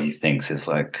like what he thinks is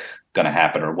like going to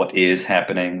happen or what is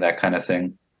happening, that kind of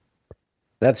thing.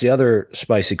 That's the other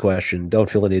spicy question. Don't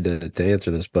feel the need to answer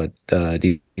this, but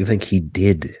do you think he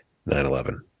did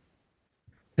 9/11?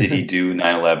 Did he do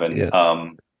 9/11?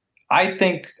 Yeah. I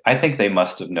think they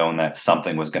must have known that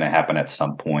something was going to happen at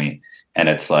some point, and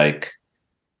it's like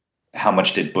how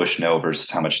much did Bush know versus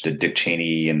how much did Dick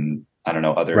Cheney and I don't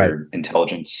know other Right.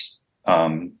 intelligence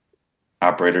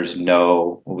operators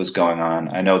know what was going on.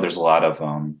 I know there's a lot of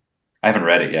I haven't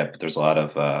read it yet, but there's a lot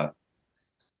of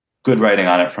good writing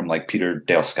on it from like Peter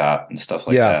Dale Scott and stuff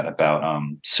like Yeah. that about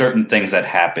certain things that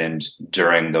happened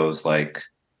during those like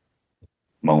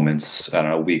moments, I don't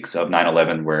know, weeks of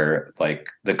 9/11 where like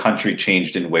the country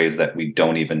changed in ways that we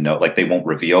don't even know, like they won't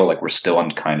reveal, like we're still in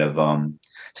kind of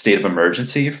state of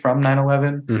emergency from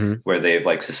 9/11 Mm-hmm. where they've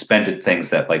like suspended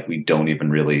things that like we don't even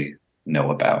really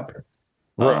know about.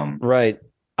 Right.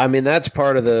 I mean, that's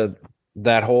part of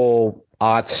that whole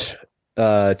aughts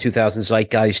 2000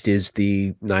 zeitgeist is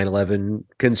the 9/11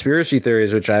 conspiracy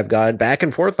theories, which I've gone back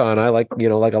and forth on. I like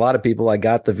a lot of people, I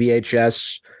got the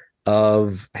VHS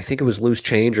of, I think it was Loose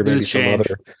Change or maybe Loose some Change.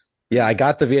 other. Yeah, I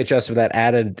got the VHS of that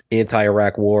added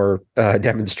anti-Iraq war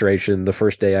demonstration the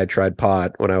first day I tried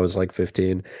pot when I was like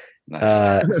 15.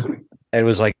 Nice. And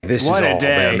was like, this What is a all,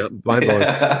 day. man, mind-blowing.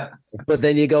 But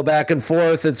then you go back and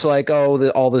forth. It's like, a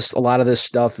lot of this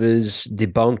stuff is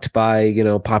debunked by,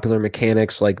 popular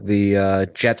mechanics, like the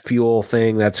jet fuel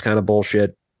thing. That's kind of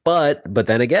bullshit. But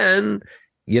then again,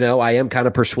 I am kind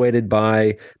of persuaded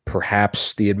by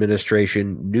perhaps the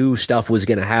administration knew stuff was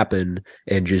going to happen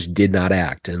and just did not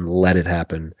act and let it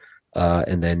happen.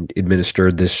 And then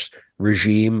administered this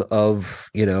regime of,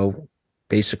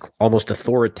 basic, almost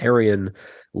authoritarian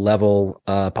level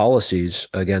policies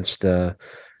against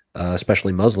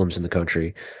especially Muslims in the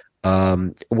country.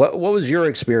 What was your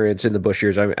experience in the Bush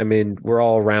years? I mean, we're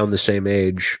all around the same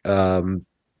age.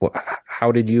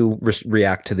 How did you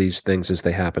react to these things as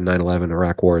they happen? 9/11,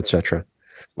 Iraq War, etc.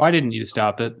 Why didn't you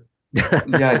stop it?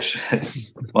 Yeah, it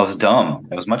was dumb.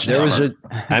 It was much dumber.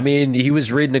 He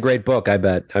was reading a great book. I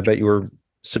bet you were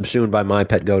subsumed by My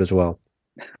Pet Goat as well.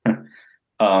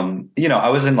 I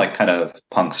was in like kind of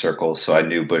punk circles, so I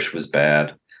knew Bush was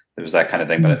bad. There was that kind of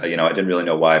thing, but I didn't really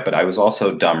know why. But I was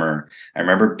also dumber. I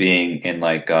remember being in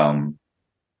like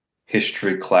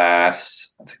history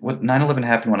class. I think what 9/11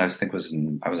 happened when I was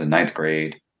in ninth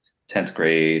grade, 10th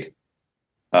grade.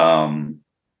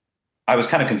 I was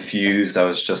kind of confused. I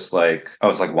was like,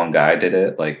 one guy did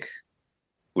it. Like,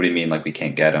 what do you mean? Like, we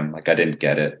can't get him? Like, I didn't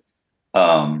get it.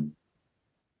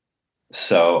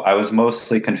 So I was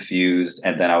mostly confused.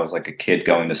 And then I was like a kid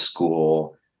going to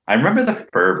school. I remember the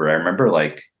fervor. I remember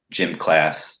like gym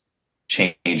class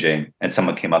changing and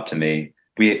someone came up to me.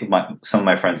 Some of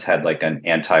my friends had like an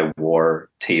anti-war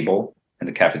table in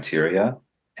the cafeteria.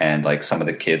 And like some of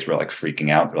the kids were like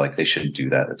freaking out. They're like, they shouldn't do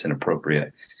that. It's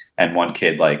inappropriate. And one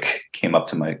kid like came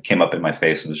up in my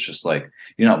face and was just like,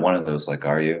 "You're not one of those, like,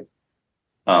 are you?"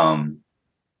 I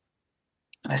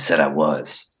said I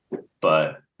was,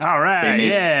 but All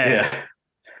right,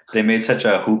 they made such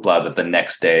a hoopla that the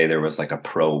next day there was like a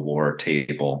pro-war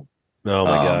table. Oh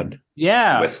my God.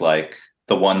 Yeah. With like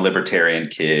the one libertarian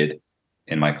kid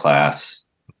in my class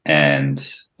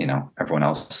and, everyone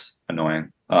else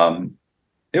annoying.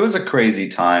 It was a crazy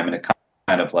time, and it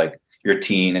kind of like you're a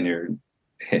teen and you're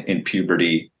in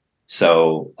puberty.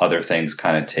 So other things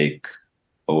kind of take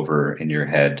over in your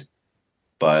head.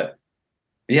 But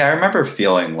yeah, I remember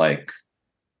feeling like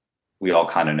we all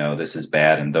kind of know this is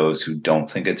bad, and those who don't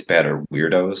think it's bad are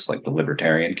weirdos, like the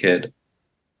libertarian kid.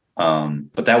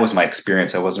 But that was my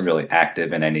experience. I wasn't really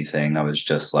active in anything. I was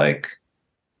just like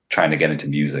trying to get into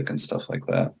music and stuff like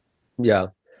that. Yeah.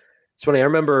 It's funny. I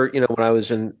remember, when I was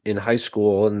in high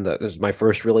school, and that was my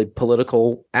first really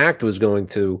political act, was going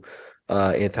to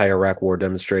anti-Iraq war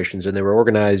demonstrations, and they were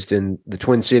organized in the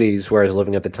Twin Cities, where I was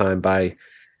living at the time, by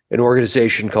an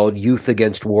organization called Youth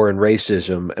Against War and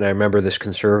Racism. And I remember this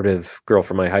conservative girl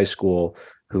from my high school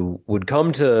who would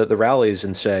come to the rallies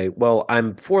and say, "Well,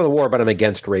 I'm for the war, but I'm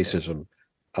against racism."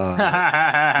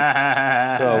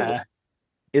 So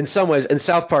in some ways, and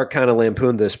South Park kind of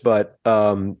lampooned this, but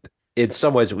in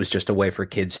some ways it was just a way for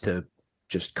kids to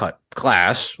just cut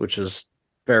class, which is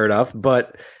fair enough.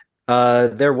 But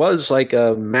there was like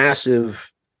a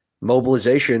massive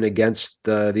mobilization against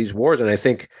these wars. And I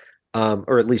think,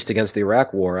 or at least against the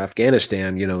Iraq war,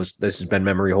 Afghanistan, this has been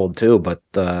memory hold too, but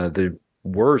there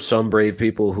were some brave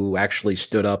people who actually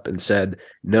stood up and said,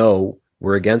 no,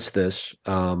 we're against this,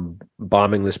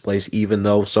 bombing this place, even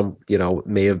though some,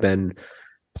 may have been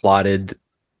plotted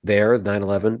there,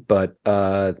 9/11, but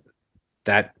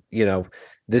that,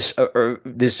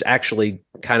 this actually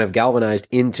kind of galvanized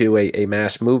into a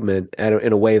mass movement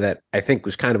in a way that I think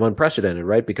was kind of unprecedented,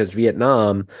 right? Because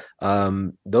Vietnam,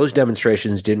 those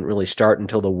demonstrations didn't really start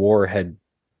until the war had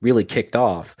really kicked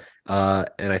off.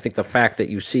 And I think the fact that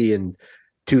you see in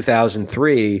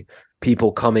 2003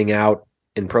 people coming out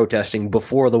and protesting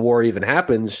before the war even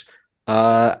happens,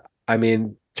 I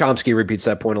mean, Chomsky repeats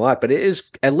that point a lot, but it is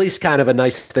at least kind of a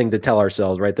nice thing to tell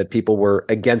ourselves, right? That people were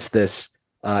against this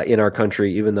in our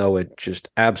country, even though it just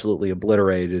absolutely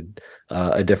obliterated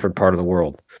a different part of the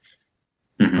world.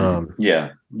 Yeah.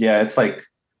 It's like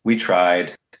we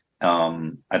tried.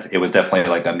 It was definitely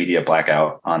like a media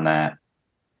blackout on that.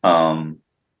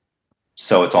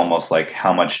 So it's almost like,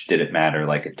 how much did it matter?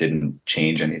 Like, it didn't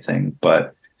change anything.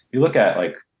 But you look at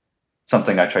like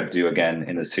something I tried to do again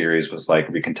in the series was like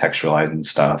recontextualizing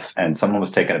stuff, and someone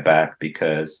was taken aback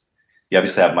because you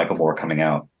obviously have Michael Moore coming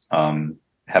out,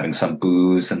 having some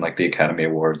booze and like the Academy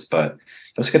Awards, but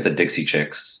let's get the Dixie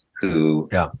Chicks, who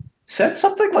said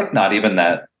something like not even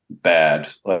that bad,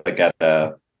 like at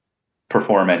a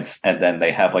performance, and then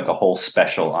they have like a whole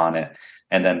special on it.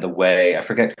 And then the way, I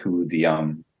forget who the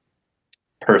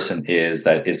person is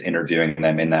that is interviewing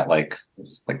them in that, like,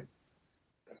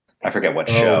 I forget what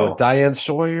show. Diane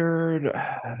Sawyer?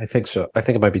 I think so. I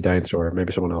think it might be Diane Sawyer,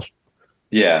 maybe someone else.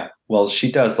 Yeah. Well,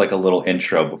 she does like a little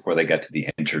intro before they get to the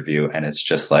interview, and it's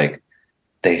just like,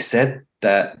 they said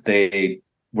that they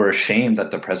were ashamed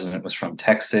that the president was from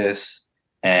Texas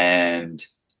and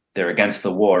they're against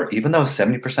the war, even though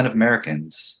 70% of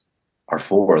Americans are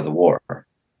for the war,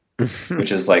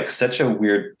 which is like such a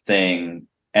weird thing.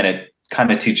 And it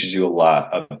kind of teaches you a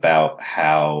lot about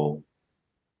how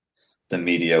the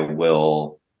media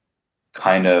will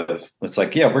kind of, it's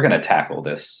like, yeah, we're going to tackle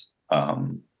this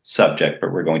subject,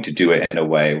 but we're going to do it in a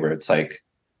way where it's like,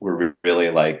 we're really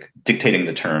like dictating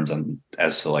the terms and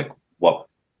as to like what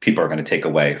people are going to take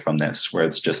away from this, where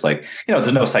it's just like,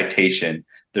 there's no citation.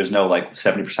 There's no like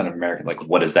 70% of Americans, like,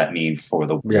 what does that mean for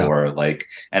the war? Like,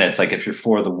 and it's like, if you're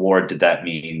for the war, did that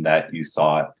mean that you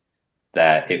thought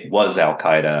that it was Al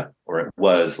Qaeda, or it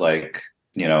was like,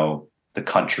 the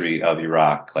country of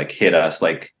Iraq, like, hit us?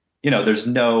 Like, there's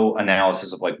no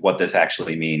analysis of like what this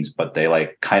actually means, but they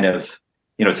like kind of,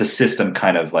 it's a system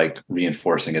kind of like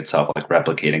reinforcing itself, like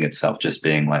replicating itself, just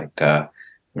being like,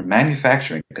 we're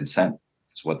manufacturing consent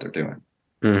is what they're doing.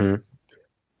 Mm-hmm.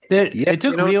 It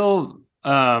took real.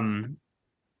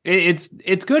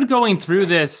 It's good going through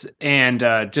this and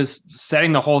just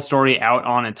setting the whole story out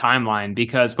on a timeline,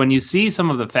 because when you see some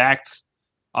of the facts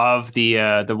of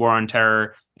the war on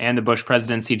terror and the Bush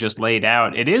presidency just laid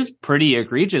out, it is pretty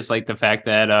egregious. Like the fact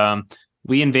that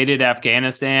we invaded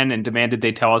Afghanistan and demanded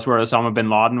they tell us where Osama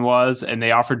bin Laden was, and they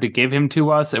offered to give him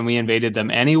to us, and we invaded them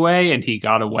anyway, and he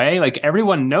got away. Like,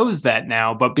 everyone knows that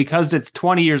now, but because it's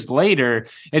 20 years later,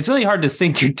 it's really hard to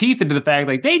sink your teeth into the fact,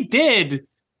 like, they did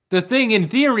the thing in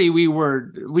theory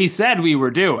we said we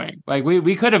were doing. Like,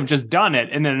 we could have just done it,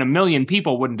 and then a million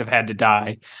people wouldn't have had to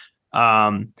die.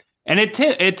 And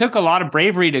it took a lot of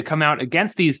bravery to come out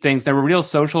against these things. There were real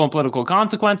social and political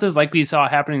consequences, like we saw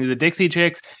happening to the Dixie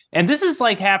Chicks. And this is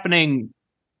like happening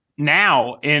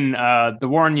now in the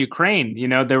war in Ukraine.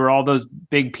 There were all those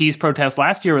big peace protests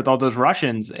last year with all those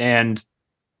Russians. And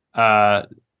they're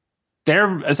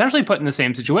essentially put in the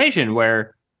same situation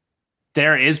where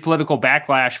there is political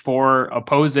backlash for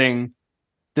opposing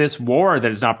this war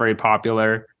that is not very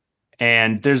popular.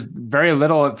 And there's very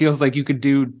little it feels like you could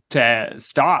do to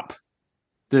stop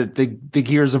the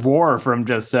gears of war from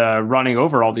just running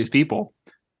over all these people.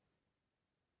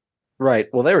 Right.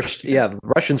 Well, the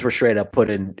Russians were straight up put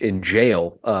in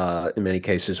jail in many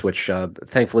cases, which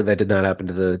thankfully that did not happen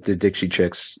to the Dixie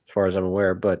Chicks, as far as I'm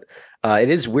aware. But it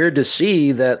is weird to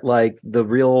see that like the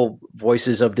real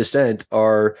voices of dissent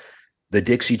are the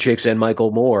Dixie Chicks and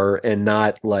Michael Moore, and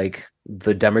not like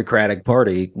the Democratic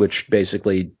Party, which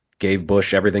basically gave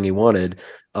Bush everything he wanted.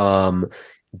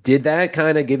 Did that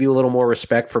kind of give you a little more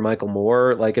respect for Michael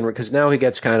Moore? Like, because now he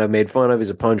gets kind of made fun of. He's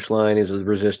a punchline. He's a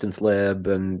resistance lib.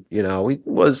 And, he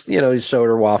was, he's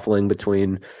soda waffling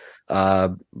between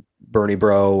Bernie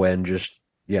Bro and just,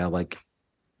 like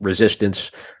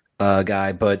resistance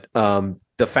guy. But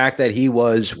the fact that he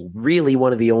was really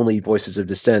one of the only voices of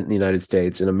dissent in the United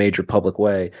States in a major public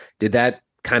way, did that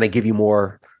kind of give you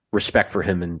more respect for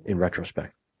him in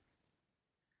retrospect?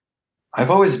 I've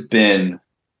always been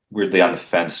weirdly on the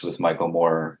fence with Michael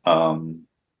Moore. I'll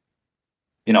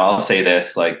say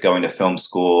this, like going to film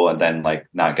school and then like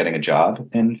not getting a job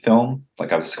in film.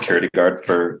 Like I was a security guard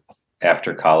for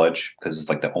after college because it's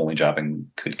like the only job I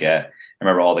could get. I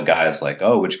remember all the guys like,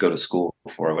 oh, what'd you go to school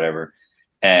for or whatever?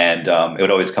 And it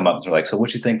would always come up and they're like, so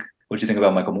what'd you think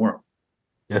about Michael Moore?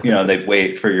 They'd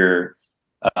wait for your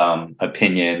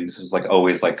opinions. It was like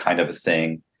always like kind of a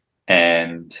thing.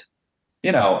 And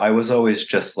I was always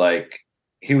just like,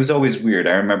 he was always weird.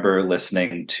 I remember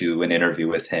listening to an interview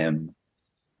with him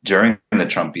during the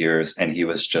Trump years, and he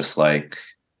was just like,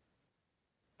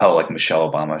 oh, like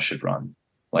Michelle Obama should run.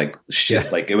 Like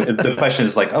shit. Like the question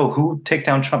is like, oh, who take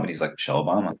down Trump? And he's like, Michelle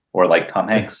Obama or like Tom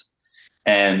Hanks.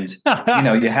 And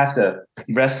you have to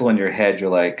wrestle in your head. You're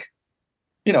like,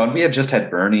 and we had just had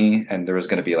Bernie, and there was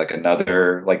going to be like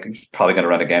another, like probably going to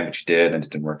run again, which he did, and it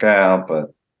didn't work out.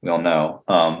 But we all know.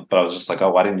 But I was just like,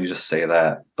 oh, why didn't you just say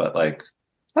that? But like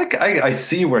I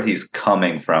see where he's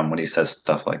coming from when he says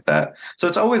stuff like that. So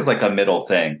it's always like a middle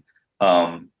thing.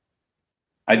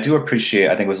 I do appreciate.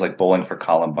 I think it was like Bowling for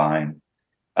Columbine.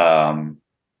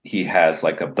 He has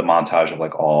like the montage of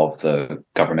like all of the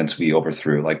governments we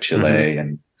overthrew, like Chile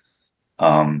and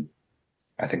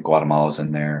I think Guatemala's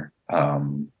in there.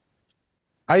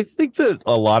 I think that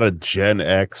a lot of Gen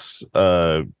X,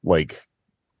 leftists,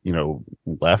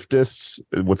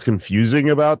 what's confusing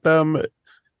about them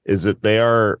is that they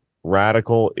are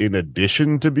radical in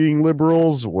addition to being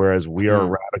liberals, whereas we are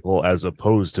radical as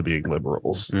opposed to being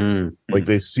liberals. Like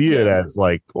they see it as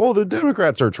like, oh, the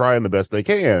Democrats are trying the best they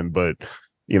can, but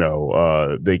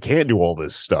they can't do all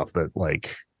this stuff that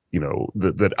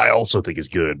that I also think is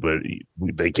good, but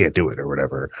they can't do it or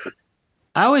whatever.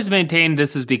 I always maintained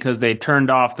this is because they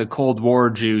turned off the Cold War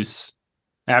juice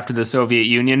after the Soviet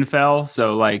Union fell.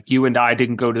 So like you and I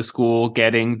didn't go to school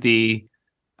getting the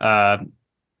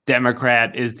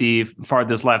Democrat is the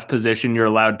farthest left position you're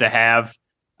allowed to have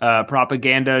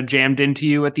propaganda jammed into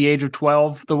you at the age of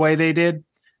 12 the way they did.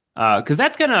 Because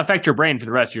that's going to affect your brain for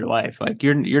the rest of your life. Like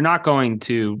you're not going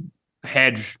to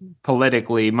hedge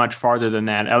politically much farther than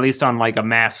that, at least on like a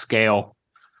mass scale.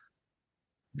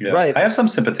 Yeah. Right. I have some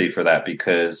sympathy for that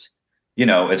because,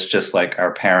 it's just like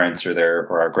our parents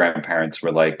or our grandparents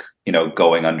were like,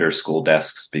 going under school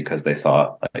desks because they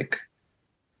thought like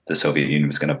the Soviet Union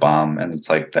was going to bomb. And it's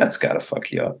like, that's got to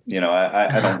fuck you up.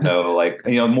 I don't know, like,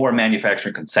 more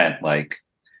manufacturing consent, like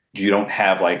you don't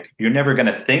have like, you're never going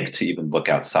to think to even look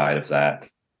outside of that.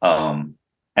 And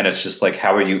it's just like,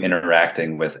 how are you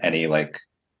interacting with any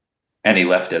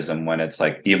leftism when it's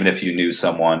like, even if you knew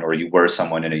someone or you were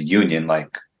someone in a union,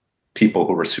 like people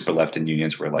who were super left in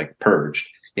unions were like purged.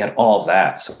 You had all of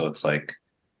that. So it's like,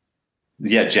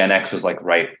 yeah, Gen X was like,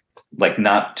 right, like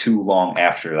not too long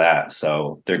after that.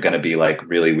 So they're going to be like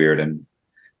really weird and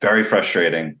very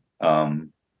frustrating.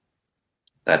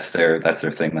 That's their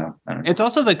thing now. It's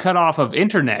also the cutoff of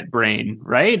internet brain,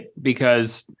 right?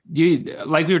 Because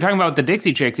like we were talking about with the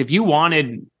Dixie Chicks, if you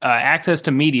wanted access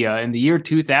to media in the year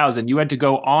 2000, you had to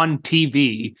go on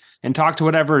TV and talk to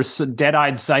whatever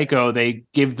dead-eyed psycho they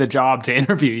give the job to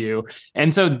interview you.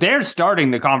 And so they're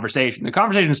starting the conversation. The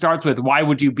conversation starts with, why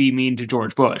would you be mean to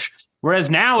George Bush?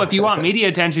 Whereas now, if you want media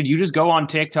attention, you just go on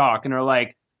TikTok and are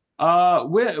like,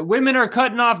 women are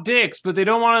cutting off dicks, but they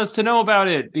don't want us to know about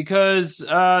it because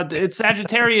it's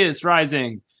Sagittarius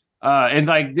rising. And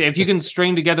like, if you can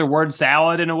string together word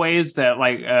salad in a ways that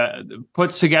like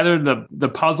puts together the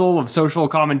puzzle of social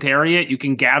commentariat, you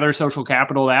can gather social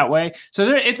capital that way.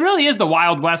 So it really is the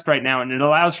Wild West right now, and it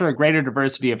allows for a greater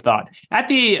diversity of thought at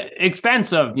the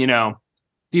expense of the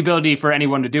ability for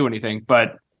anyone to do anything.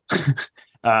 But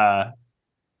yeah,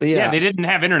 they didn't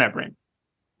have internet brain.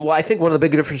 Well, I think one of the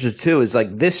big differences too is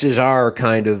like this is our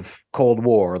kind of Cold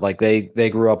War. Like they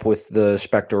grew up with the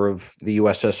specter of the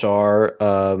USSR,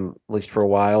 at least for a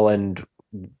while, and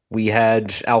we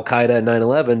had Al Qaeda and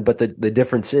 9/11. But the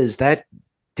difference is that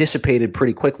dissipated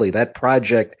pretty quickly. That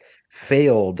project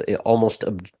failed almost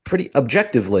pretty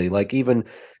objectively. Like even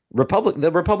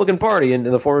the Republican Party and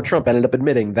the former Trump ended up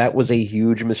admitting that was a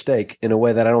huge mistake in a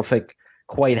way that I don't think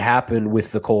quite happened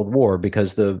with the Cold War,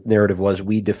 because the narrative was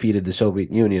we defeated the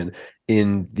Soviet Union.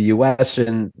 In the US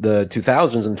in the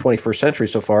 2000s and the 21st century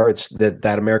so far, it's that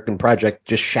American project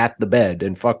just shat the bed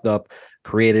and fucked up,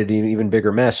 created an even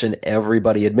bigger mess, and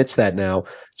everybody admits that now.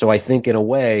 So I think in a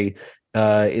way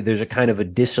there's a kind of a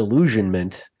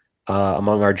disillusionment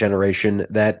among our generation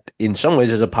that in some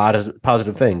ways is a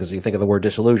positive thing, because you think of the word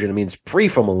disillusion, it means free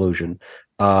from illusion,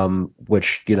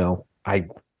 which I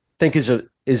think is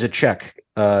a check,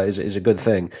 is a good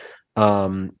thing.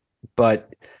 But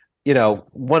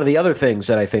one of the other things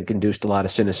that I think induced a lot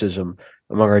of cynicism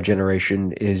among our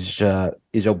generation is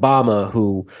Obama,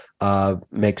 who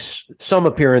makes some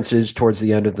appearances towards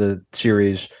the end of the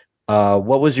series.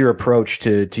 What was your approach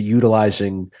to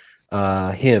utilizing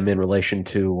him in relation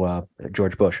to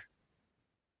George Bush?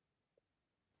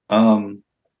 I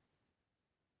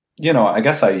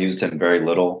guess I used him very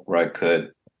little where I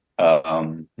could.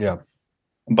 Yeah.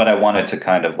 But I wanted to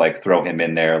kind of like throw him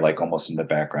in there, like almost in the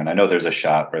background. I know there's a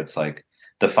shot where it's like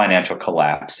the financial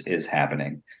collapse is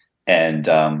happening. And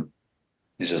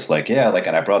he's just like, yeah, like,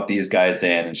 and I brought these guys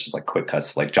in, and it's just like quick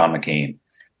cuts, like John McCain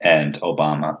and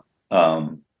Obama.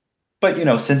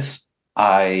 But, since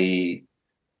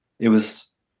it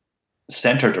was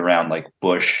centered around like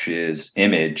Bush's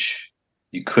image.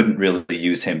 You couldn't really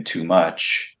use him too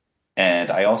much.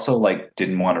 And I also like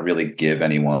didn't want to really give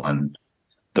anyone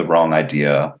the wrong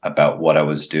idea about what I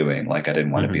was doing. Like I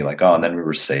didn't want to be like, oh, and then we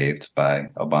were saved by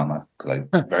Obama, because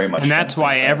I very much. And that's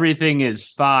why everything is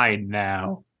fine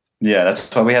now. Yeah,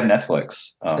 that's why we have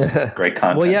Netflix. Great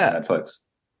content. Well, yeah. On Netflix.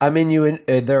 I mean,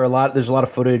 there's a lot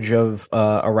of footage of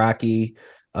Iraqi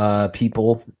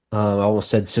people. I almost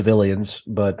said civilians,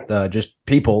 but just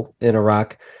people in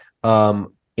Iraq.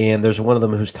 And there's one of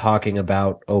them who's talking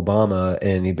about Obama,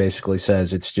 and he basically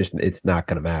says it's not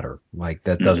going to matter. Like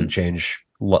that doesn't change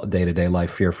day-to-day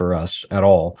life here for us at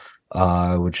all,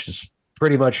 which is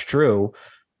pretty much true.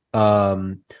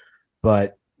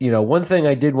 But one thing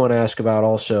I did want to ask about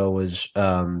also was,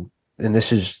 and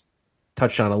this is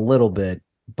touched on a little bit,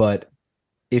 but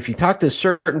if you talk to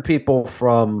certain people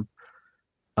from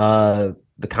the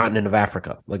continent of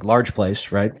Africa, like large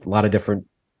place, right? A lot of different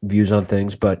views on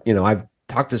things, but I've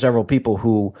talked to several people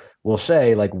who will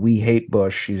say, like, we hate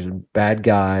Bush. He's a bad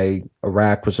guy.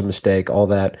 Iraq was a mistake, all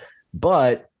that.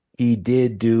 But he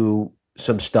did do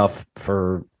some stuff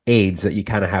for AIDS that you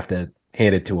kind of have to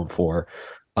hand it to him for.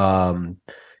 Do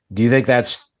you think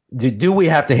do we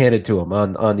have to hand it to him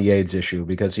on the AIDS issue?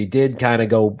 Because he did kind of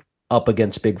go up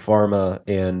against Big Pharma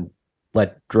and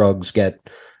let drugs get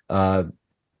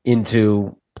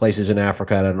into places in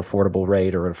Africa at an affordable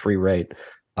rate or a free rate.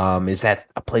 Is that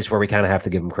a place where we kind of have to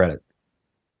give him credit?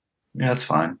 Yeah, that's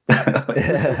fine.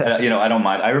 I don't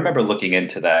mind. I remember looking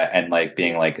into that and like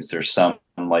being like, is there some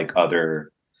like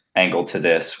other angle to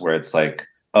this where it's like,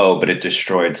 oh, but it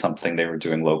destroyed something they were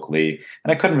doing locally,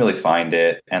 and I couldn't really find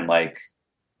it, and like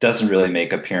doesn't really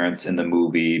make appearance in the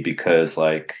movie because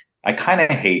like I kind of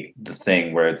hate the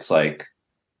thing where it's like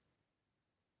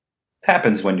it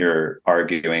happens when you're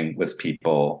arguing with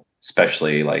people,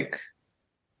 especially like.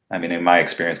 I mean, in my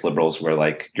experience, liberals were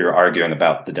like, you're arguing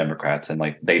about the Democrats and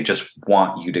like, they just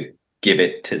want you to give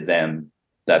it to them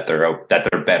that they're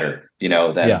better,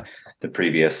 than the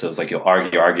previous. So it's like, you'll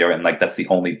argue. And like, that's the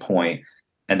only point.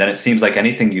 And then it seems like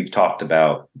anything you've talked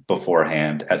about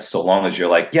beforehand, as so long as you're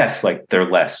like, yes, like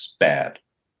they're less bad.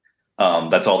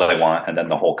 That's all that I want. And then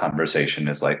the whole conversation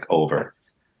is like over.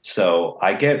 So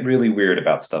I get really weird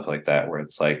about stuff like that, where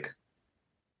it's like,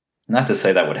 not to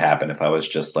say that would happen if I was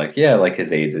just like, yeah, like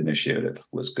his AIDS initiative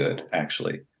was good,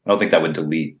 actually. I don't think that would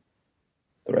delete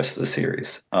the rest of the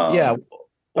series. Well,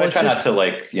 I try not to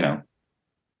like,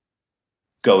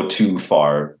 go too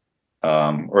far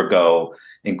or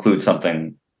include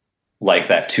something like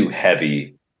that too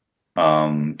heavy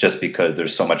just because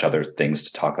there's so much other things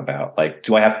to talk about. Like,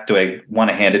 do I want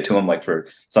to hand it to him like for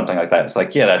something like that? It's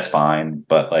like, yeah, that's fine.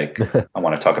 But like, I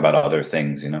want to talk about other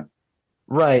things,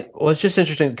 Right. Well, it's just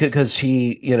interesting because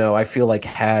he, I feel like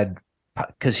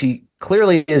because he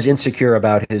clearly is insecure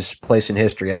about his place in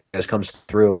history as comes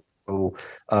through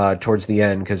towards the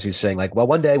end, because he's saying like, well,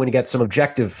 one day when you get some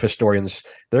objective historians,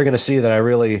 they're going to see that I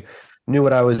really knew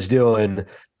what I was doing.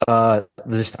 I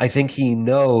think he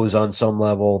knows on some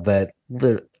level that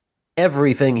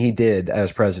everything he did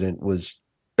as president was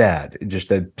bad,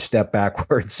 just a step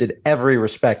backwards in every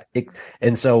respect.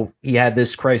 And so he had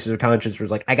this crisis of conscience where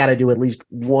it's like, I got to do at least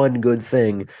one good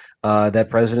thing that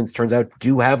presidents, turns out,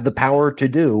 do have the power to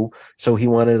do. So he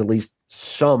wanted at least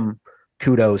some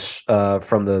kudos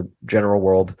from the general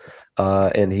world.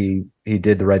 And he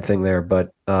did the right thing there.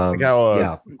 But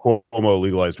Cuomo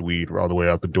legalized weed all the way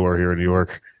out the door here in New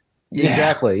York.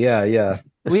 Exactly. Yeah.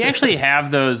 We actually have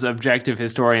those objective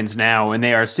historians now, and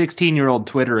they are 16-year-old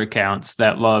Twitter accounts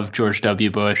that love George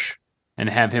W. Bush and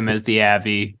have him as the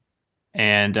Avi.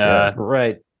 And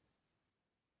right.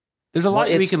 There's a lot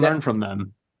we can learn from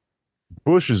them.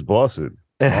 Bush is busted.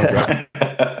 I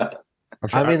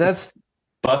mean, that's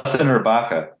bussin' or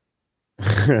Baca.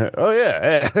 Oh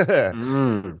yeah.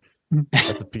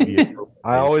 That's a PDF.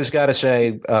 I always got to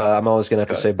say, I'm always going to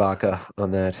have to say Baca on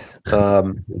that.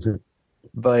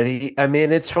 But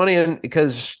it's funny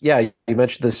because, you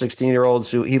mentioned the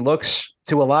 16-year-olds who he looks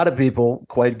to a lot of people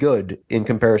quite good in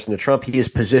comparison to Trump. He has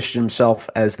positioned himself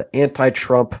as the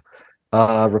anti-Trump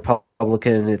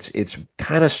Republican. It's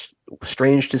kind of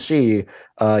strange to see.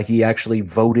 He actually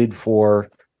voted for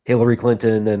Hillary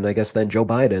Clinton and I guess then Joe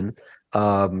Biden.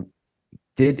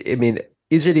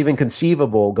 Is it even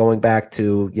conceivable going back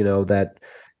to, that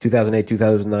 2008,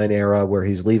 2009 era where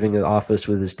he's leaving the office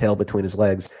with his tail between his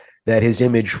legs, that his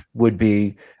image would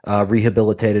be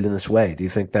rehabilitated in this way? Do you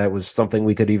think that was something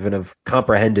we could even have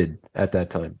comprehended at that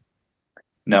time?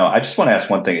 No, I just want to ask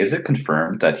one thing. Is it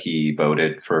confirmed that he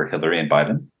voted for Hillary and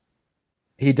Biden?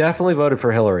 He definitely voted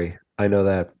for Hillary. I know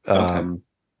that. Okay.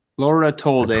 Laura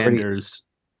told Anders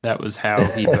That was how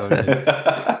he voted.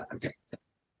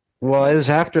 Well, it was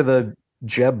after the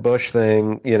Jeb Bush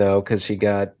thing, because he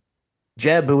got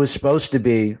Jeb, who was supposed to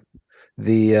be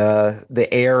the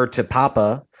heir to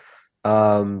Papa,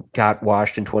 got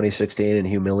washed in 2016 and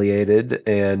humiliated,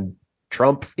 and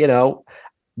Trump,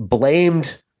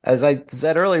 blamed, as I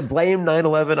said earlier, blamed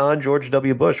 9/11 on George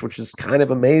W. Bush, which is kind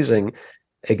of amazing.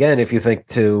 Again, if you think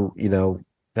now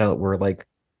that we're like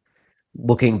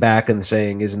looking back and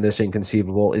saying, isn't this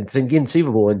inconceivable? It's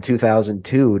inconceivable in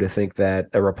 2002 to think that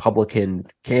a Republican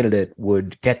candidate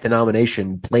would get the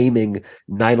nomination blaming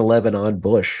 9/11 on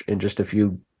Bush in just a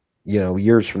few,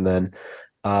 years from then.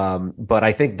 But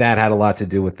I think that had a lot to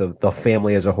do with the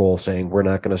family as a whole saying, we're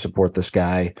not going to support this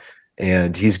guy.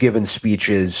 And he's given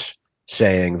speeches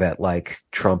saying that like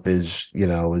Trump is, a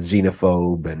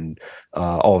xenophobe and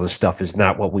all this stuff is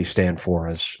not what we stand for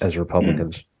as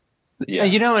Republicans. Yeah.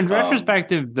 In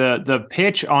retrospective, the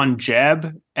pitch on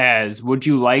Jeb as "Would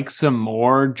you like some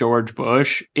more George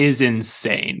Bush" is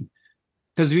insane,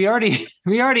 because we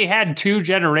already had two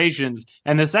generations,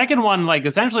 and the second one like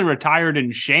essentially retired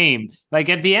in shame. Like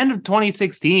at the end of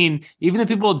 2016, even the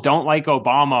people who don't like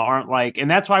Obama aren't like, and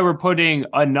that's why we're putting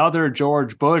another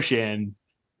George Bush in.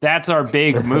 That's our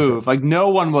big move. Like no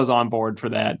one was on board for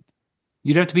that.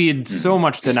 You'd have to be in so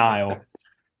much denial.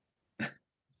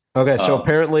 Okay, so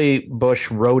apparently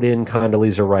Bush wrote in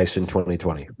Condoleezza Rice in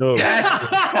 2020. No.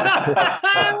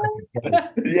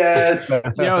 Yes.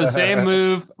 Same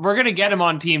move. We're gonna get him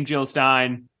on Team Jill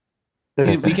Stein.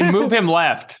 We can move him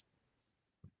left.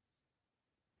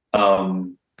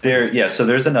 So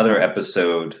there's another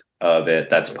episode of it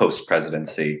that's post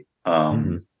presidency.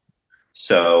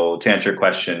 So to answer your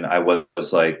question, I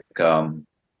was like,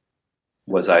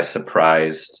 was I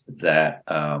surprised that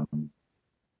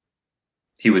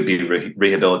he would be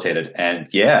rehabilitated? And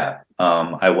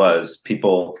I was.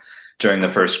 People during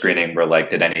the first screening were like,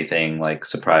 did anything like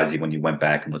surprise you when you went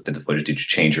back and looked at the footage? Did you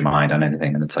change your mind on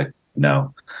anything? And it's like,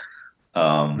 no.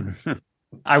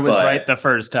 I was right the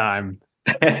first time.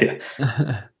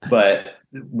 But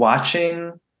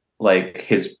watching like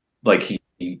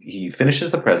he finishes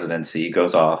the presidency, he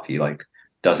goes off, he like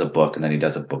does a book, and then he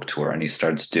does a book tour, and he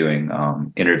starts doing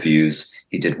interviews.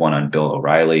 He did one on Bill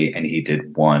O'Reilly, and he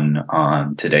did one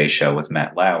on Today Show with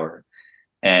Matt Lauer,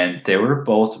 and they were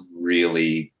both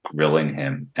really grilling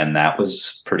him, and that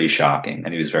was pretty shocking.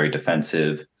 And he was very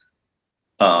defensive,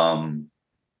 in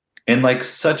like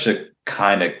such a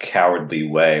kind of cowardly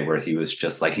way, where he was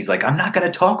just like, he's like, I'm not going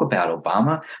to talk about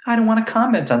Obama. I don't want to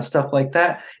comment on stuff like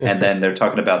that. And then they're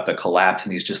talking about the collapse,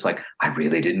 and he's just like, I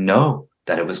really didn't know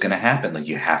that it was going to happen. Like,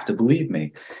 you have to believe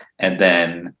me.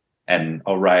 And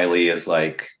O'Reilly is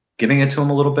like giving it to him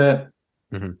a little bit.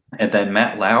 Mm-hmm. And then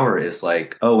Matt Lauer is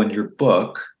like, oh, in your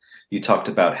book, you talked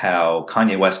about how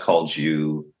Kanye West called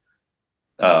you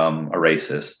a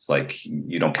racist. Like,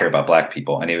 you don't care about black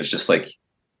people. And he was just like,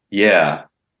 yeah,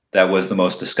 that was the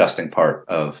most disgusting part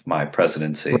of my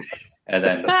presidency. And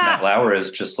then Matt Lauer is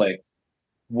just like,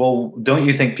 well, don't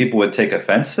you think people would take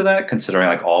offense to that, considering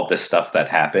like all of this stuff that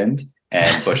happened?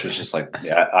 And Bush was just like,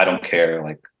 yeah, I don't care.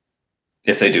 Like,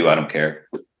 if they do, I don't care.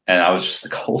 And I was just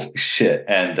like, holy shit.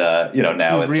 And now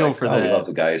he's it's real like, for we that. love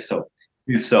the guy.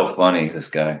 He's so funny, this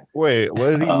guy. Wait, what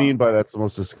did he mean by that's the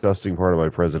most disgusting part of my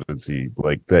presidency?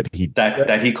 Like that he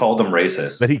called him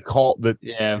racist. That he called that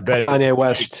Kanye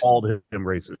West called him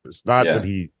racist. Not that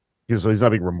he's not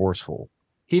being remorseful.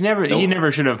 He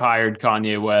never should have hired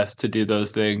Kanye West to do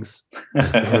those things.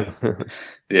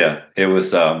 Yeah, it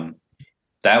was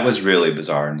that was really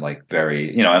bizarre and like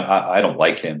very, I don't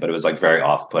like him, but it was like very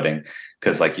off-putting,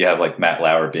 because like you have like Matt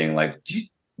Lauer being like,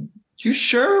 you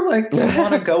sure like you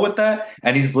want to go with that?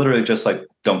 And he's literally just like,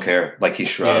 don't care. Like he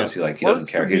shrugs. He doesn't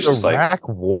care. He's just like, Iraq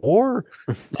War.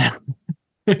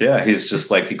 Yeah, he's just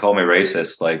like, he called me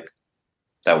racist. Like,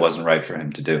 that wasn't right for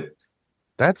him to do.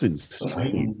 That's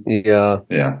insane. Yeah.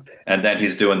 And then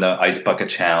he's doing the ice bucket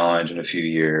challenge in a few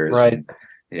years. Right.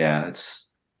 And,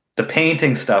 it's the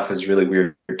painting stuff is really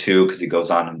weird too, because he goes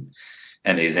on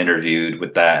and he's interviewed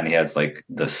with that, and he has like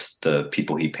the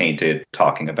people he painted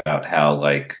talking about how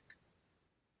like,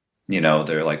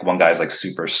 they're like, one guy's like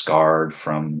super scarred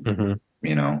from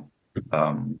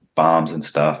bombs and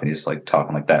stuff, and he's like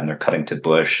talking like that, and they're cutting to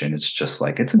Bush, and it's just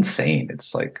like, it's insane.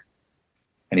 It's like,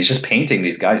 and he's just painting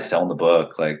these guys selling the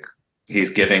book. Like, he's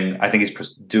giving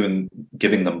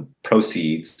them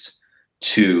proceeds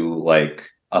to like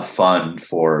a fund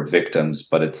for victims,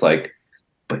 but it's like,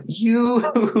 but you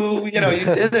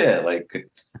did it. Like,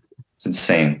 it's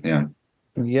insane.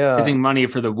 Yeah. Raising money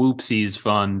for the Whoopsies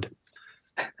Fund.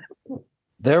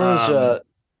 There was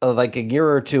like a year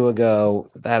or two ago,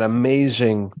 that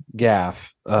amazing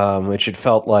gaffe, which it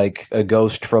felt like a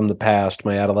ghost from the past,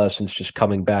 my adolescence just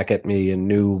coming back at me in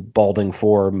new balding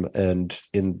form, and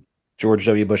in George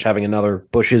W. Bush having another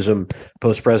Bushism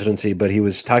post presidency. But he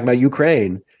was talking about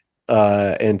Ukraine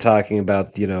and talking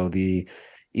about, the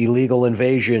illegal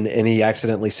invasion, and he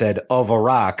accidentally said of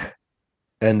Iraq.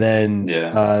 And then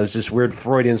it was this weird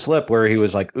Freudian slip where he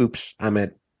was like, oops, I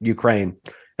meant Ukraine.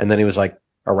 And then he was like,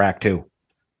 Iraq too.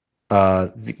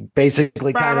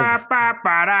 Basically kind of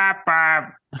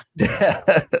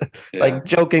like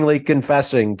jokingly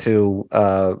confessing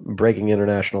to breaking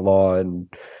international law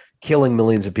and killing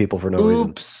millions of people for no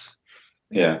reason.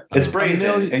 Yeah. It's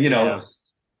brazen. And,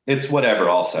 it's whatever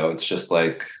also. It's just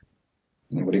like,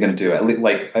 what are you going to do?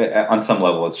 Like on some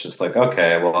level, it's just like,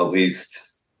 okay, well, at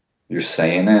least you're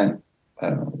saying it.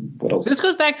 What else? This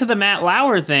goes back to the Matt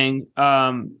Lauer thing.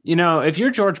 If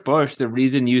you're George Bush, the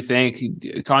reason you think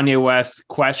Kanye West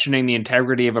questioning the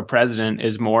integrity of a president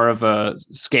is more of a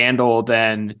scandal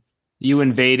than you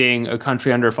invading a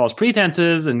country under false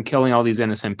pretenses and killing all these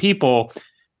innocent people.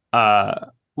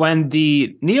 When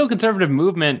the neoconservative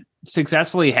movement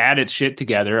successfully had its shit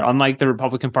together, unlike the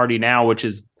Republican Party now, which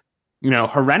is,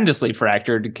 horrendously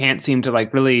fractured, it can't seem to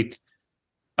like really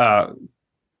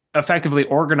effectively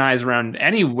organize around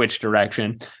any which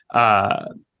direction.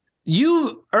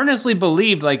 You earnestly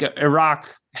believed like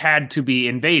Iraq had to be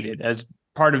invaded as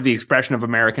part of the expression of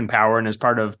American power and as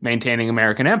part of maintaining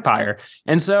American empire.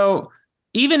 And so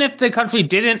even if the country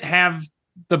didn't have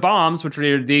the bombs, which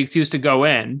were the excuse to go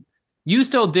in, you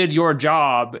still did your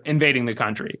job invading the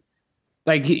country.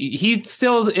 Like he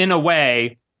still, in a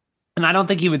way, and I don't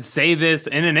think he would say this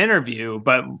in an interview,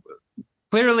 but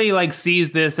clearly like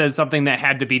sees this as something that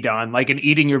had to be done, like an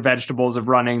eating your vegetables of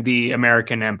running the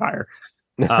American empire.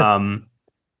 And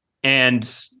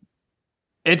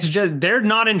it's just, they're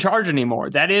not in charge anymore.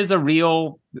 That is a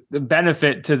real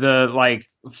benefit to the like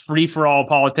free for all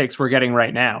politics we're getting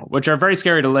right now, which are very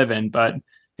scary to live in, but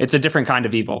it's a different kind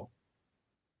of evil.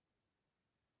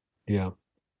 Yeah.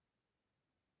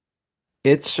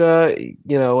 It's,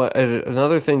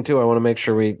 another thing too, I want to make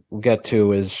sure we get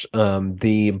to is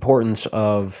the importance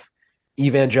of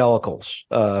evangelicals.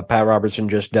 Pat Robertson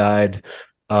just died.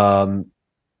 Do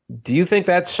you think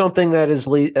that's something that is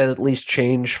at least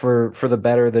changed for the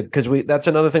better? Because that's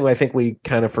another thing I think we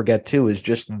kind of forget too, is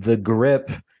just the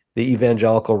grip the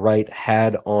evangelical right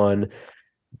had on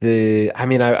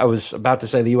I was about to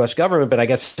say the U.S. government, but I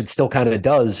guess it still kind of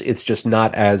does. It's just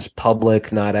not as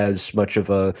public, not as much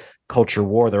of a culture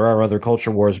war. There are other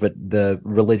culture wars, but the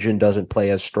religion doesn't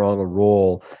play as strong a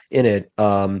role in it.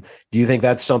 Do you think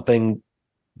that's something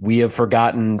we have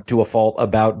forgotten to a fault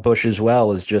about Bush as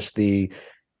well, is just the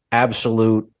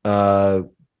absolute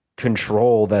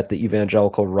control that the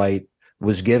evangelical right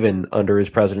was given under his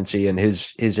presidency and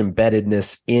his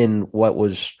embeddedness in what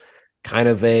was kind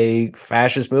of a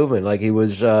fascist movement? Like he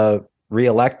was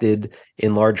reelected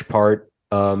in large part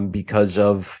because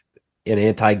of an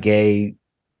anti-gay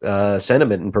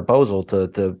sentiment and proposal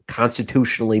to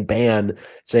constitutionally ban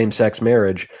same-sex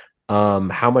marriage.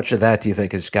 How much of that do you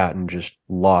think has gotten just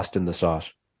lost in the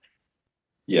sauce?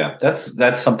 Yeah,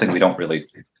 that's something we don't really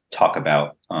talk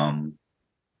about.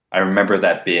 I remember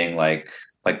that being like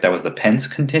that was the Pence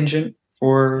contingent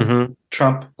for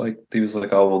Trump. Like he was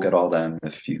like, oh, we'll get all them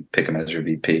if you pick him as your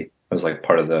VP. It was like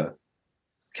part of the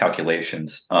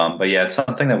calculations. But yeah, it's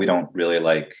something that we don't really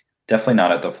like, definitely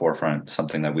not at the forefront,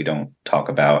 something that we don't talk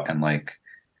about, and like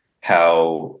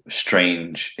how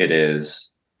strange it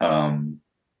is,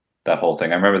 that whole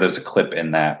thing. I remember there's a clip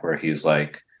in that where he's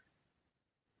like,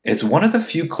 it's one of the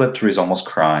few clips where he's almost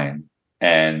crying,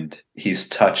 and he's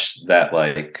touched that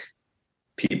like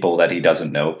people that he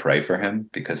doesn't know pray for him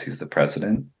because he's the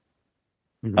president.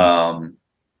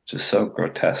 Just so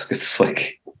grotesque. It's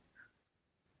like,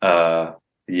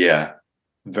 yeah,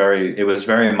 it was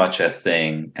very much a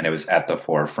thing, and it was at the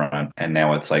forefront, and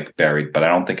now it's like buried, but I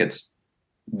don't think it's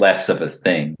less of a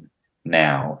thing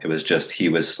now. It was just, he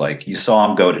was like, you saw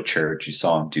him go to church, you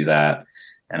saw him do that.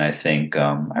 And I think,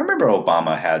 I remember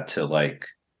Obama had to like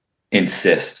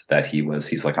insist that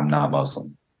he's like, I'm not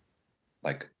Muslim.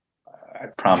 Like, I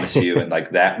promise you. And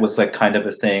like, that was like kind of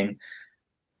a thing,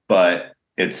 but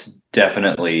it's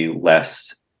definitely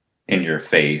less in your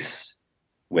face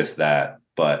with that,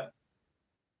 but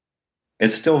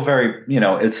it's still very,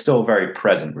 it's still very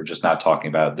present. We're just not talking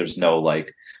about, there's no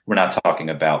like, we're not talking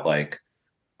about like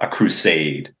a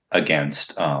crusade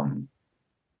against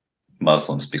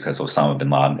Muslims because Osama bin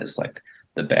Laden is like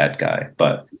the bad guy,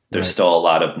 but there's still a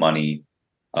lot of money.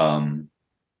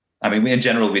 I mean, in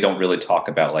general, we don't really talk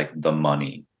about like the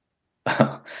money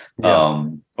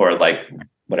or like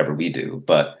whatever we do.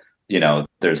 But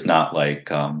there's not like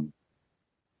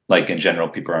in general,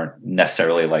 people aren't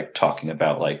necessarily like talking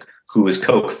about like who is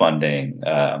Koch funding,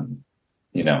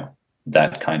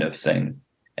 that kind of thing.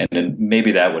 And then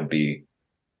maybe that would be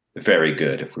very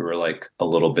good if we were like a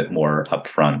little bit more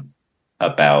upfront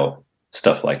about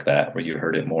stuff like that, where you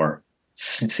heard it more.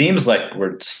 Seems like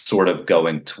we're sort of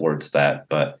going towards that,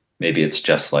 but maybe it's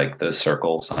just like the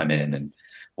circles I'm in and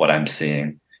what I'm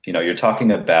seeing. You're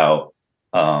talking about,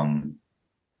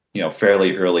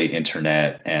 fairly early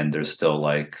internet, and there's still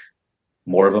like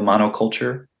more of a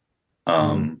monoculture.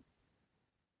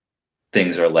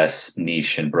 Things are less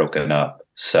niche and broken up.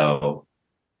 So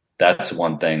that's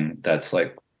one thing that's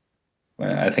like,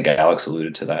 I think Alex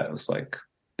alluded to that. It was like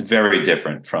very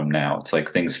different from now. It's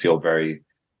like things feel very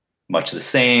much the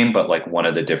same, but like one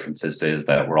of the differences is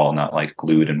that we're all not like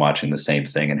glued and watching the same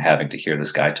thing and having to hear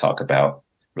this guy talk about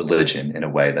religion in a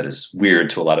way that is weird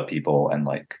to a lot of people and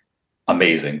like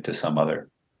amazing to some other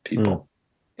people.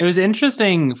 It was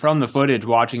interesting from the footage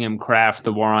watching him craft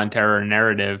the war on terror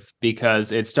narrative,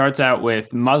 because it starts out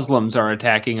with Muslims are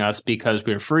attacking us because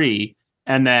we're free.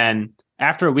 And then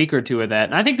after a week or two of that,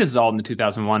 and I think this is all in the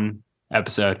 2001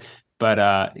 episode,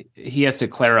 but he has to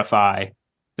clarify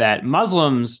that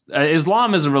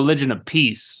Islam is a religion of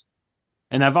peace.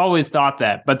 And I've always thought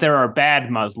that, but there are bad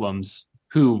Muslims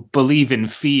who believe in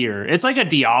fear. It's like a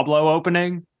Diablo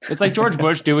opening. It's like George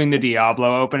Bush doing the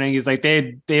Diablo opening. He's like,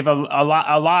 they've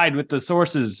allied with the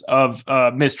sources of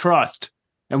mistrust,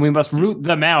 and we must root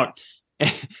them out.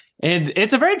 And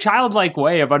it's a very childlike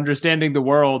way of understanding the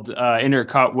world,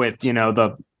 intercut with,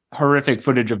 the horrific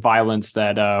footage of violence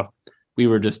that we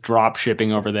were just drop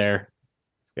shipping over there.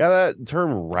 Yeah, that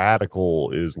term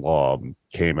radical Islam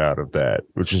came out of that,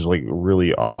 which is like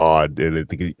really odd. And I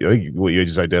think what you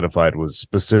just identified was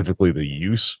specifically the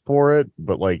use for it.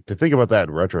 But like to think about that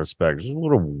in retrospect, it's a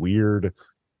little weird.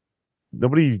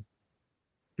 Nobody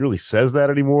really says that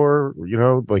anymore,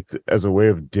 like as a way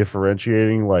of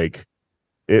differentiating like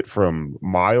it from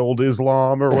mild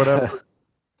Islam or whatever.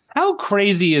 How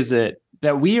crazy is it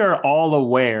that we are all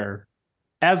aware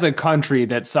as a country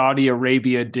that Saudi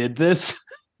Arabia did this?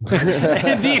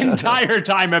 And the entire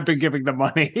time I've been giving the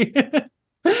money.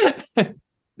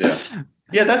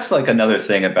 Yeah, that's like another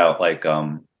thing about like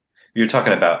you're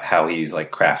talking about how he's like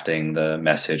crafting the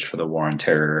message for the war on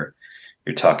terror.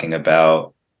 You're talking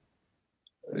about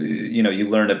you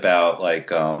learn about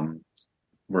like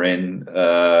we're in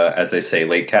as they say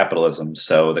late capitalism,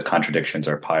 so the contradictions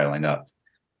are piling up.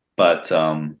 But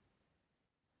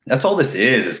that's all this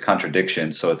is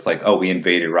contradiction. So it's like, oh, we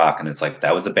invade Iraq, and it's like,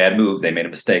 that was a bad move. They made a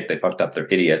mistake. They fucked up. They're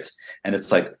idiots. And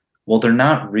it's like, well, they're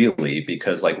not really,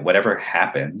 because like whatever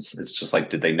happens, it's just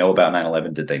like, did they know about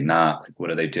 9/11? Did they not? Like,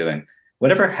 what are they doing?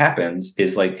 Whatever happens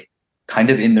is like kind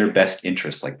of in their best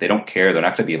interest. Like they don't care. They're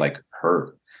not going to be like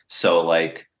hurt. So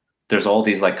like, there's all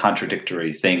these like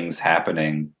contradictory things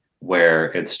happening where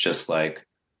it's just like,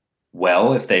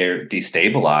 well, if they're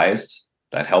destabilized,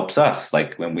 that helps us.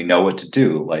 Like when we know what to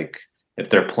do, like if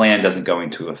their plan doesn't go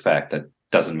into effect, that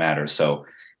doesn't matter. So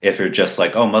if you're just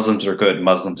like, oh, Muslims are good,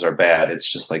 Muslims are bad, it's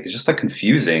just like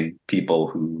confusing people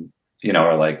who,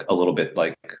 are like a little bit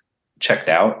like checked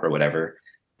out or whatever.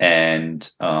 And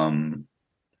now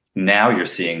you're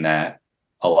seeing that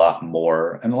a lot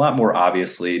more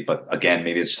obviously, but again,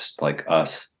 maybe it's just like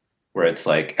us, where it's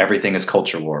like everything is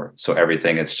culture war. So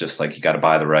everything, it's just like you got to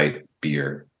buy the right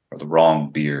beer or the wrong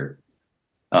beer.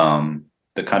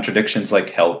 The contradictions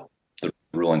like help the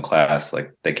ruling class.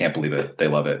 Like they can't believe it. They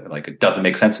love it. Like it doesn't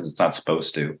make sense if it's not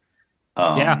supposed to.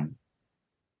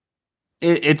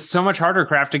 It's so much harder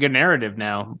crafting a narrative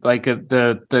now. Like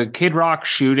the Kid Rock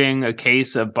shooting a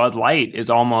case of Bud Light is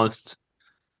almost,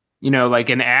 like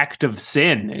an act of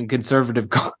sin in conservative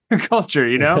culture.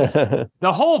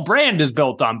 The whole brand is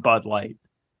built on Bud Light.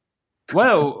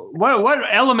 Whoa, what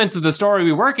elements of the story are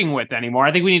we working with anymore?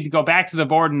 I think we need to go back to the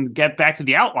board and get back to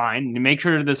the outline and make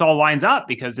sure this all lines up,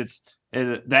 because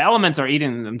the elements are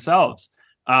eating themselves.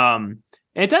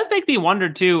 It does make me wonder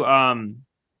too,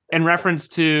 in reference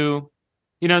to,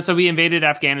 so we invaded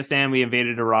Afghanistan, we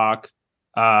invaded Iraq.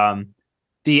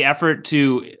 The effort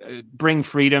to bring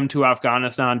freedom to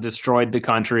Afghanistan destroyed the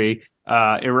country.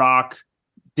 Iraq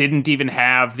didn't even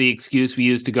have the excuse we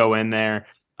used to go in there.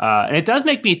 And it does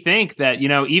make me think that,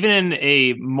 even in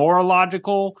a more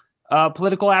logical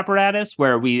political apparatus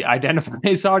where we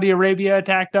identify Saudi Arabia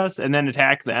attacked us and then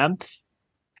attack them,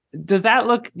 does that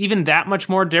look even that much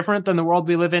more different than the world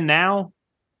we live in now?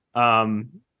 I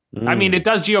mean, it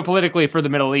does geopolitically for the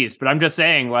Middle East, but I'm just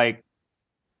saying, like,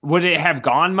 would it have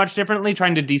gone much differently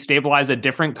trying to destabilize a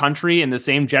different country in the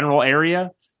same general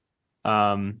area?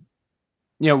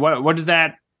 What does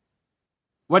that?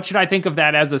 What should I think of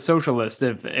that as a socialist?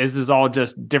 If this is all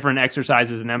just different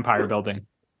exercises in empire building?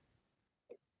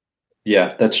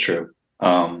 Yeah, that's true.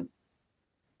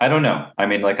 I don't know. I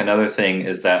mean, like another thing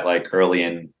is that like early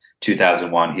in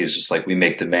 2001, he was just like, we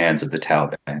make demands of the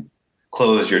Taliban,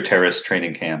 close your terrorist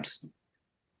training camps.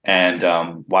 And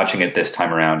watching it this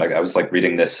time around, I was like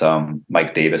reading this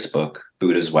Mike Davis book,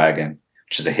 Buddha's Wagon,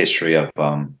 which is a history of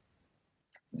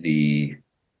the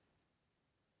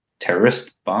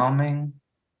terrorist bombing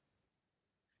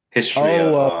history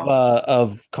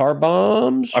of car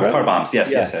bombs. Of right? car bombs,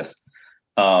 yes. That's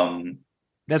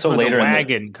so where later the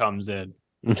wagon comes in.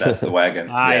 That's the wagon.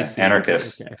 I see.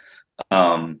 Anarchists. Okay.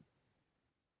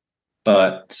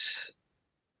 But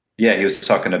yeah, he was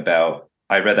talking about,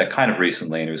 I read that kind of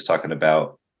recently, and he was talking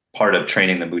about part of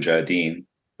training the Mujahideen,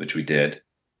 which we did,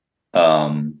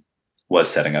 was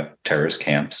setting up terrorist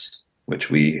camps, which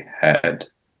we had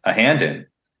a hand in.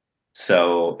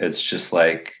 So it's just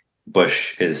like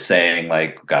Bush is saying,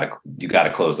 like, you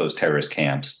gotta close those terrorist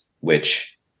camps,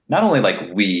 which not only like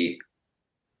we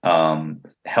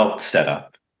helped set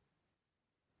up,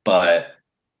 but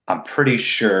I'm pretty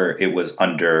sure it was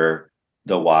under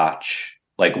the watch,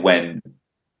 like when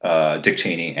Dick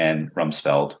Cheney and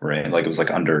Rumsfeld were in, like it was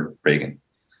like under Reagan.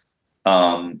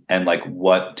 And like,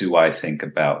 what do I think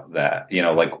about that? You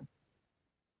know, like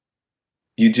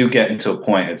you do get into a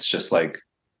point, it's just like,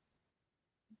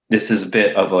 this is a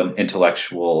bit of an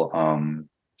intellectual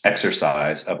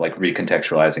exercise of like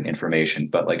recontextualizing information,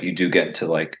 but like you do get into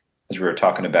like, as we were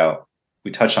talking about, we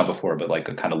touched on before, but like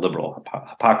a kind of liberal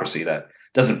hypocrisy that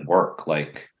doesn't work.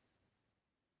 Like,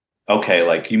 okay,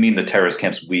 like you mean the terrorist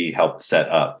camps we helped set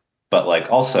up, but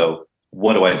like also,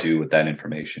 what do I do with that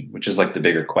information? Which is like the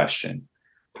bigger question.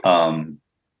 And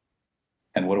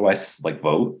what do I like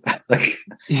vote? like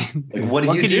what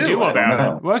can you do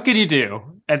about it? What can you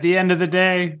do at the end of the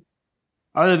day,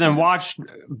 other than watch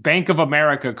Bank of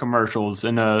America commercials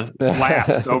in a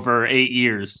lapse over 8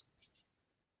 years?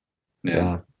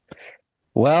 Yeah.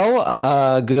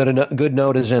 Well, good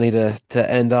note as any to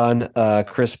end on.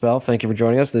 Chris Bell, thank you for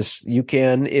joining us. You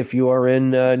can, if you are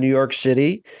in New York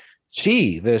City,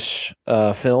 see this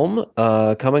film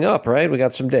coming up, right? We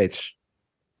got some dates.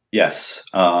 Yes.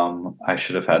 I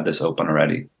should have had this open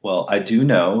already. Well, I do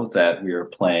know that we are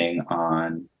playing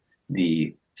on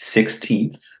the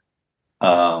 16th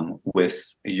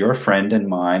with your friend and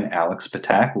mine, Alex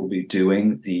Patak. We'll be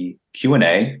doing the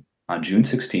Q&A on June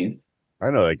 16th. I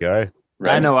know that guy.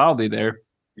 Right? I know I'll be there.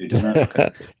 You're doing that?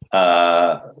 Okay.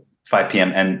 5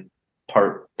 p.m. And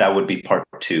that would be part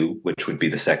 2, which would be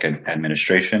the second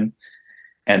administration.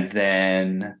 And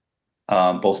then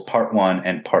both part 1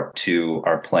 and part 2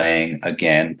 are playing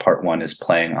again. Part 1 is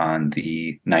playing on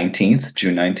the 19th,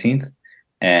 June 19th.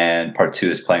 And part 2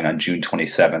 is playing on June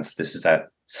 27th. This is at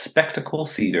Spectacle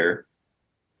Theater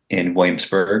in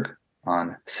Williamsburg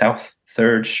on South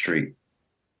 3rd Street.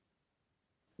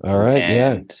 All right.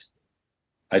 And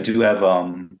I do have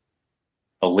a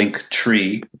link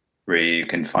tree where you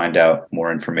can find out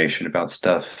more information about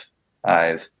stuff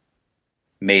I've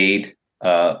made.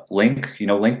 Link,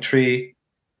 Linktree.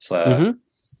 It's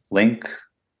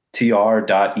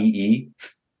linktr.ee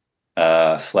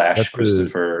 /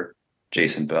 Christopher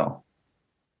Jason Bell.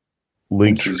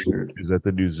 Linktree, is that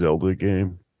the new Zelda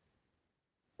game?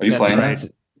 Are you playing that?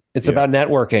 It's about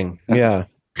networking. Yeah.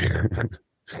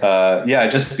 Yeah, I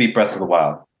just beat Breath of the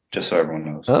Wild, just so everyone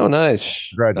knows. Oh, nice.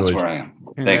 Congratulations. That's where I am.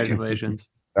 Congratulations.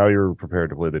 Now you're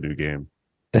prepared to play the new game.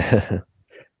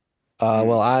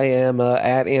 Well, I am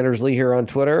at Anders Lee here on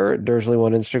Twitter, Dursley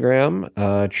on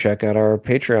Instagram. Check out our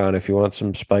Patreon if you want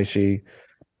some spicy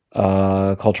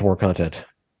culture war content.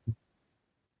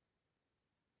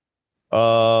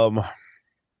 I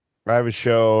have a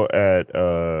show at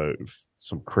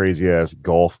some crazy ass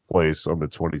golf place on the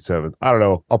 27th. I don't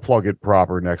know. I'll plug it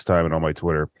proper next time and on my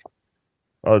Twitter.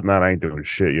 Other than that, I ain't doing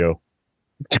shit, yo.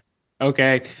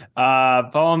 Okay.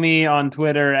 Follow me on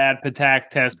Twitter at Patak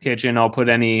Test Kitchen. I'll put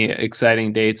any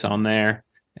exciting dates on there.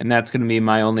 And that's going to be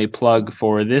my only plug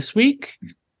for this week.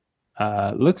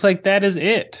 Looks like that is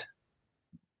it.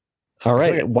 All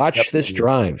right. Watch this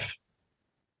drive.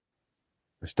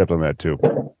 I stepped on that too.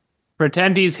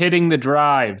 Pretend he's hitting the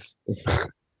drive.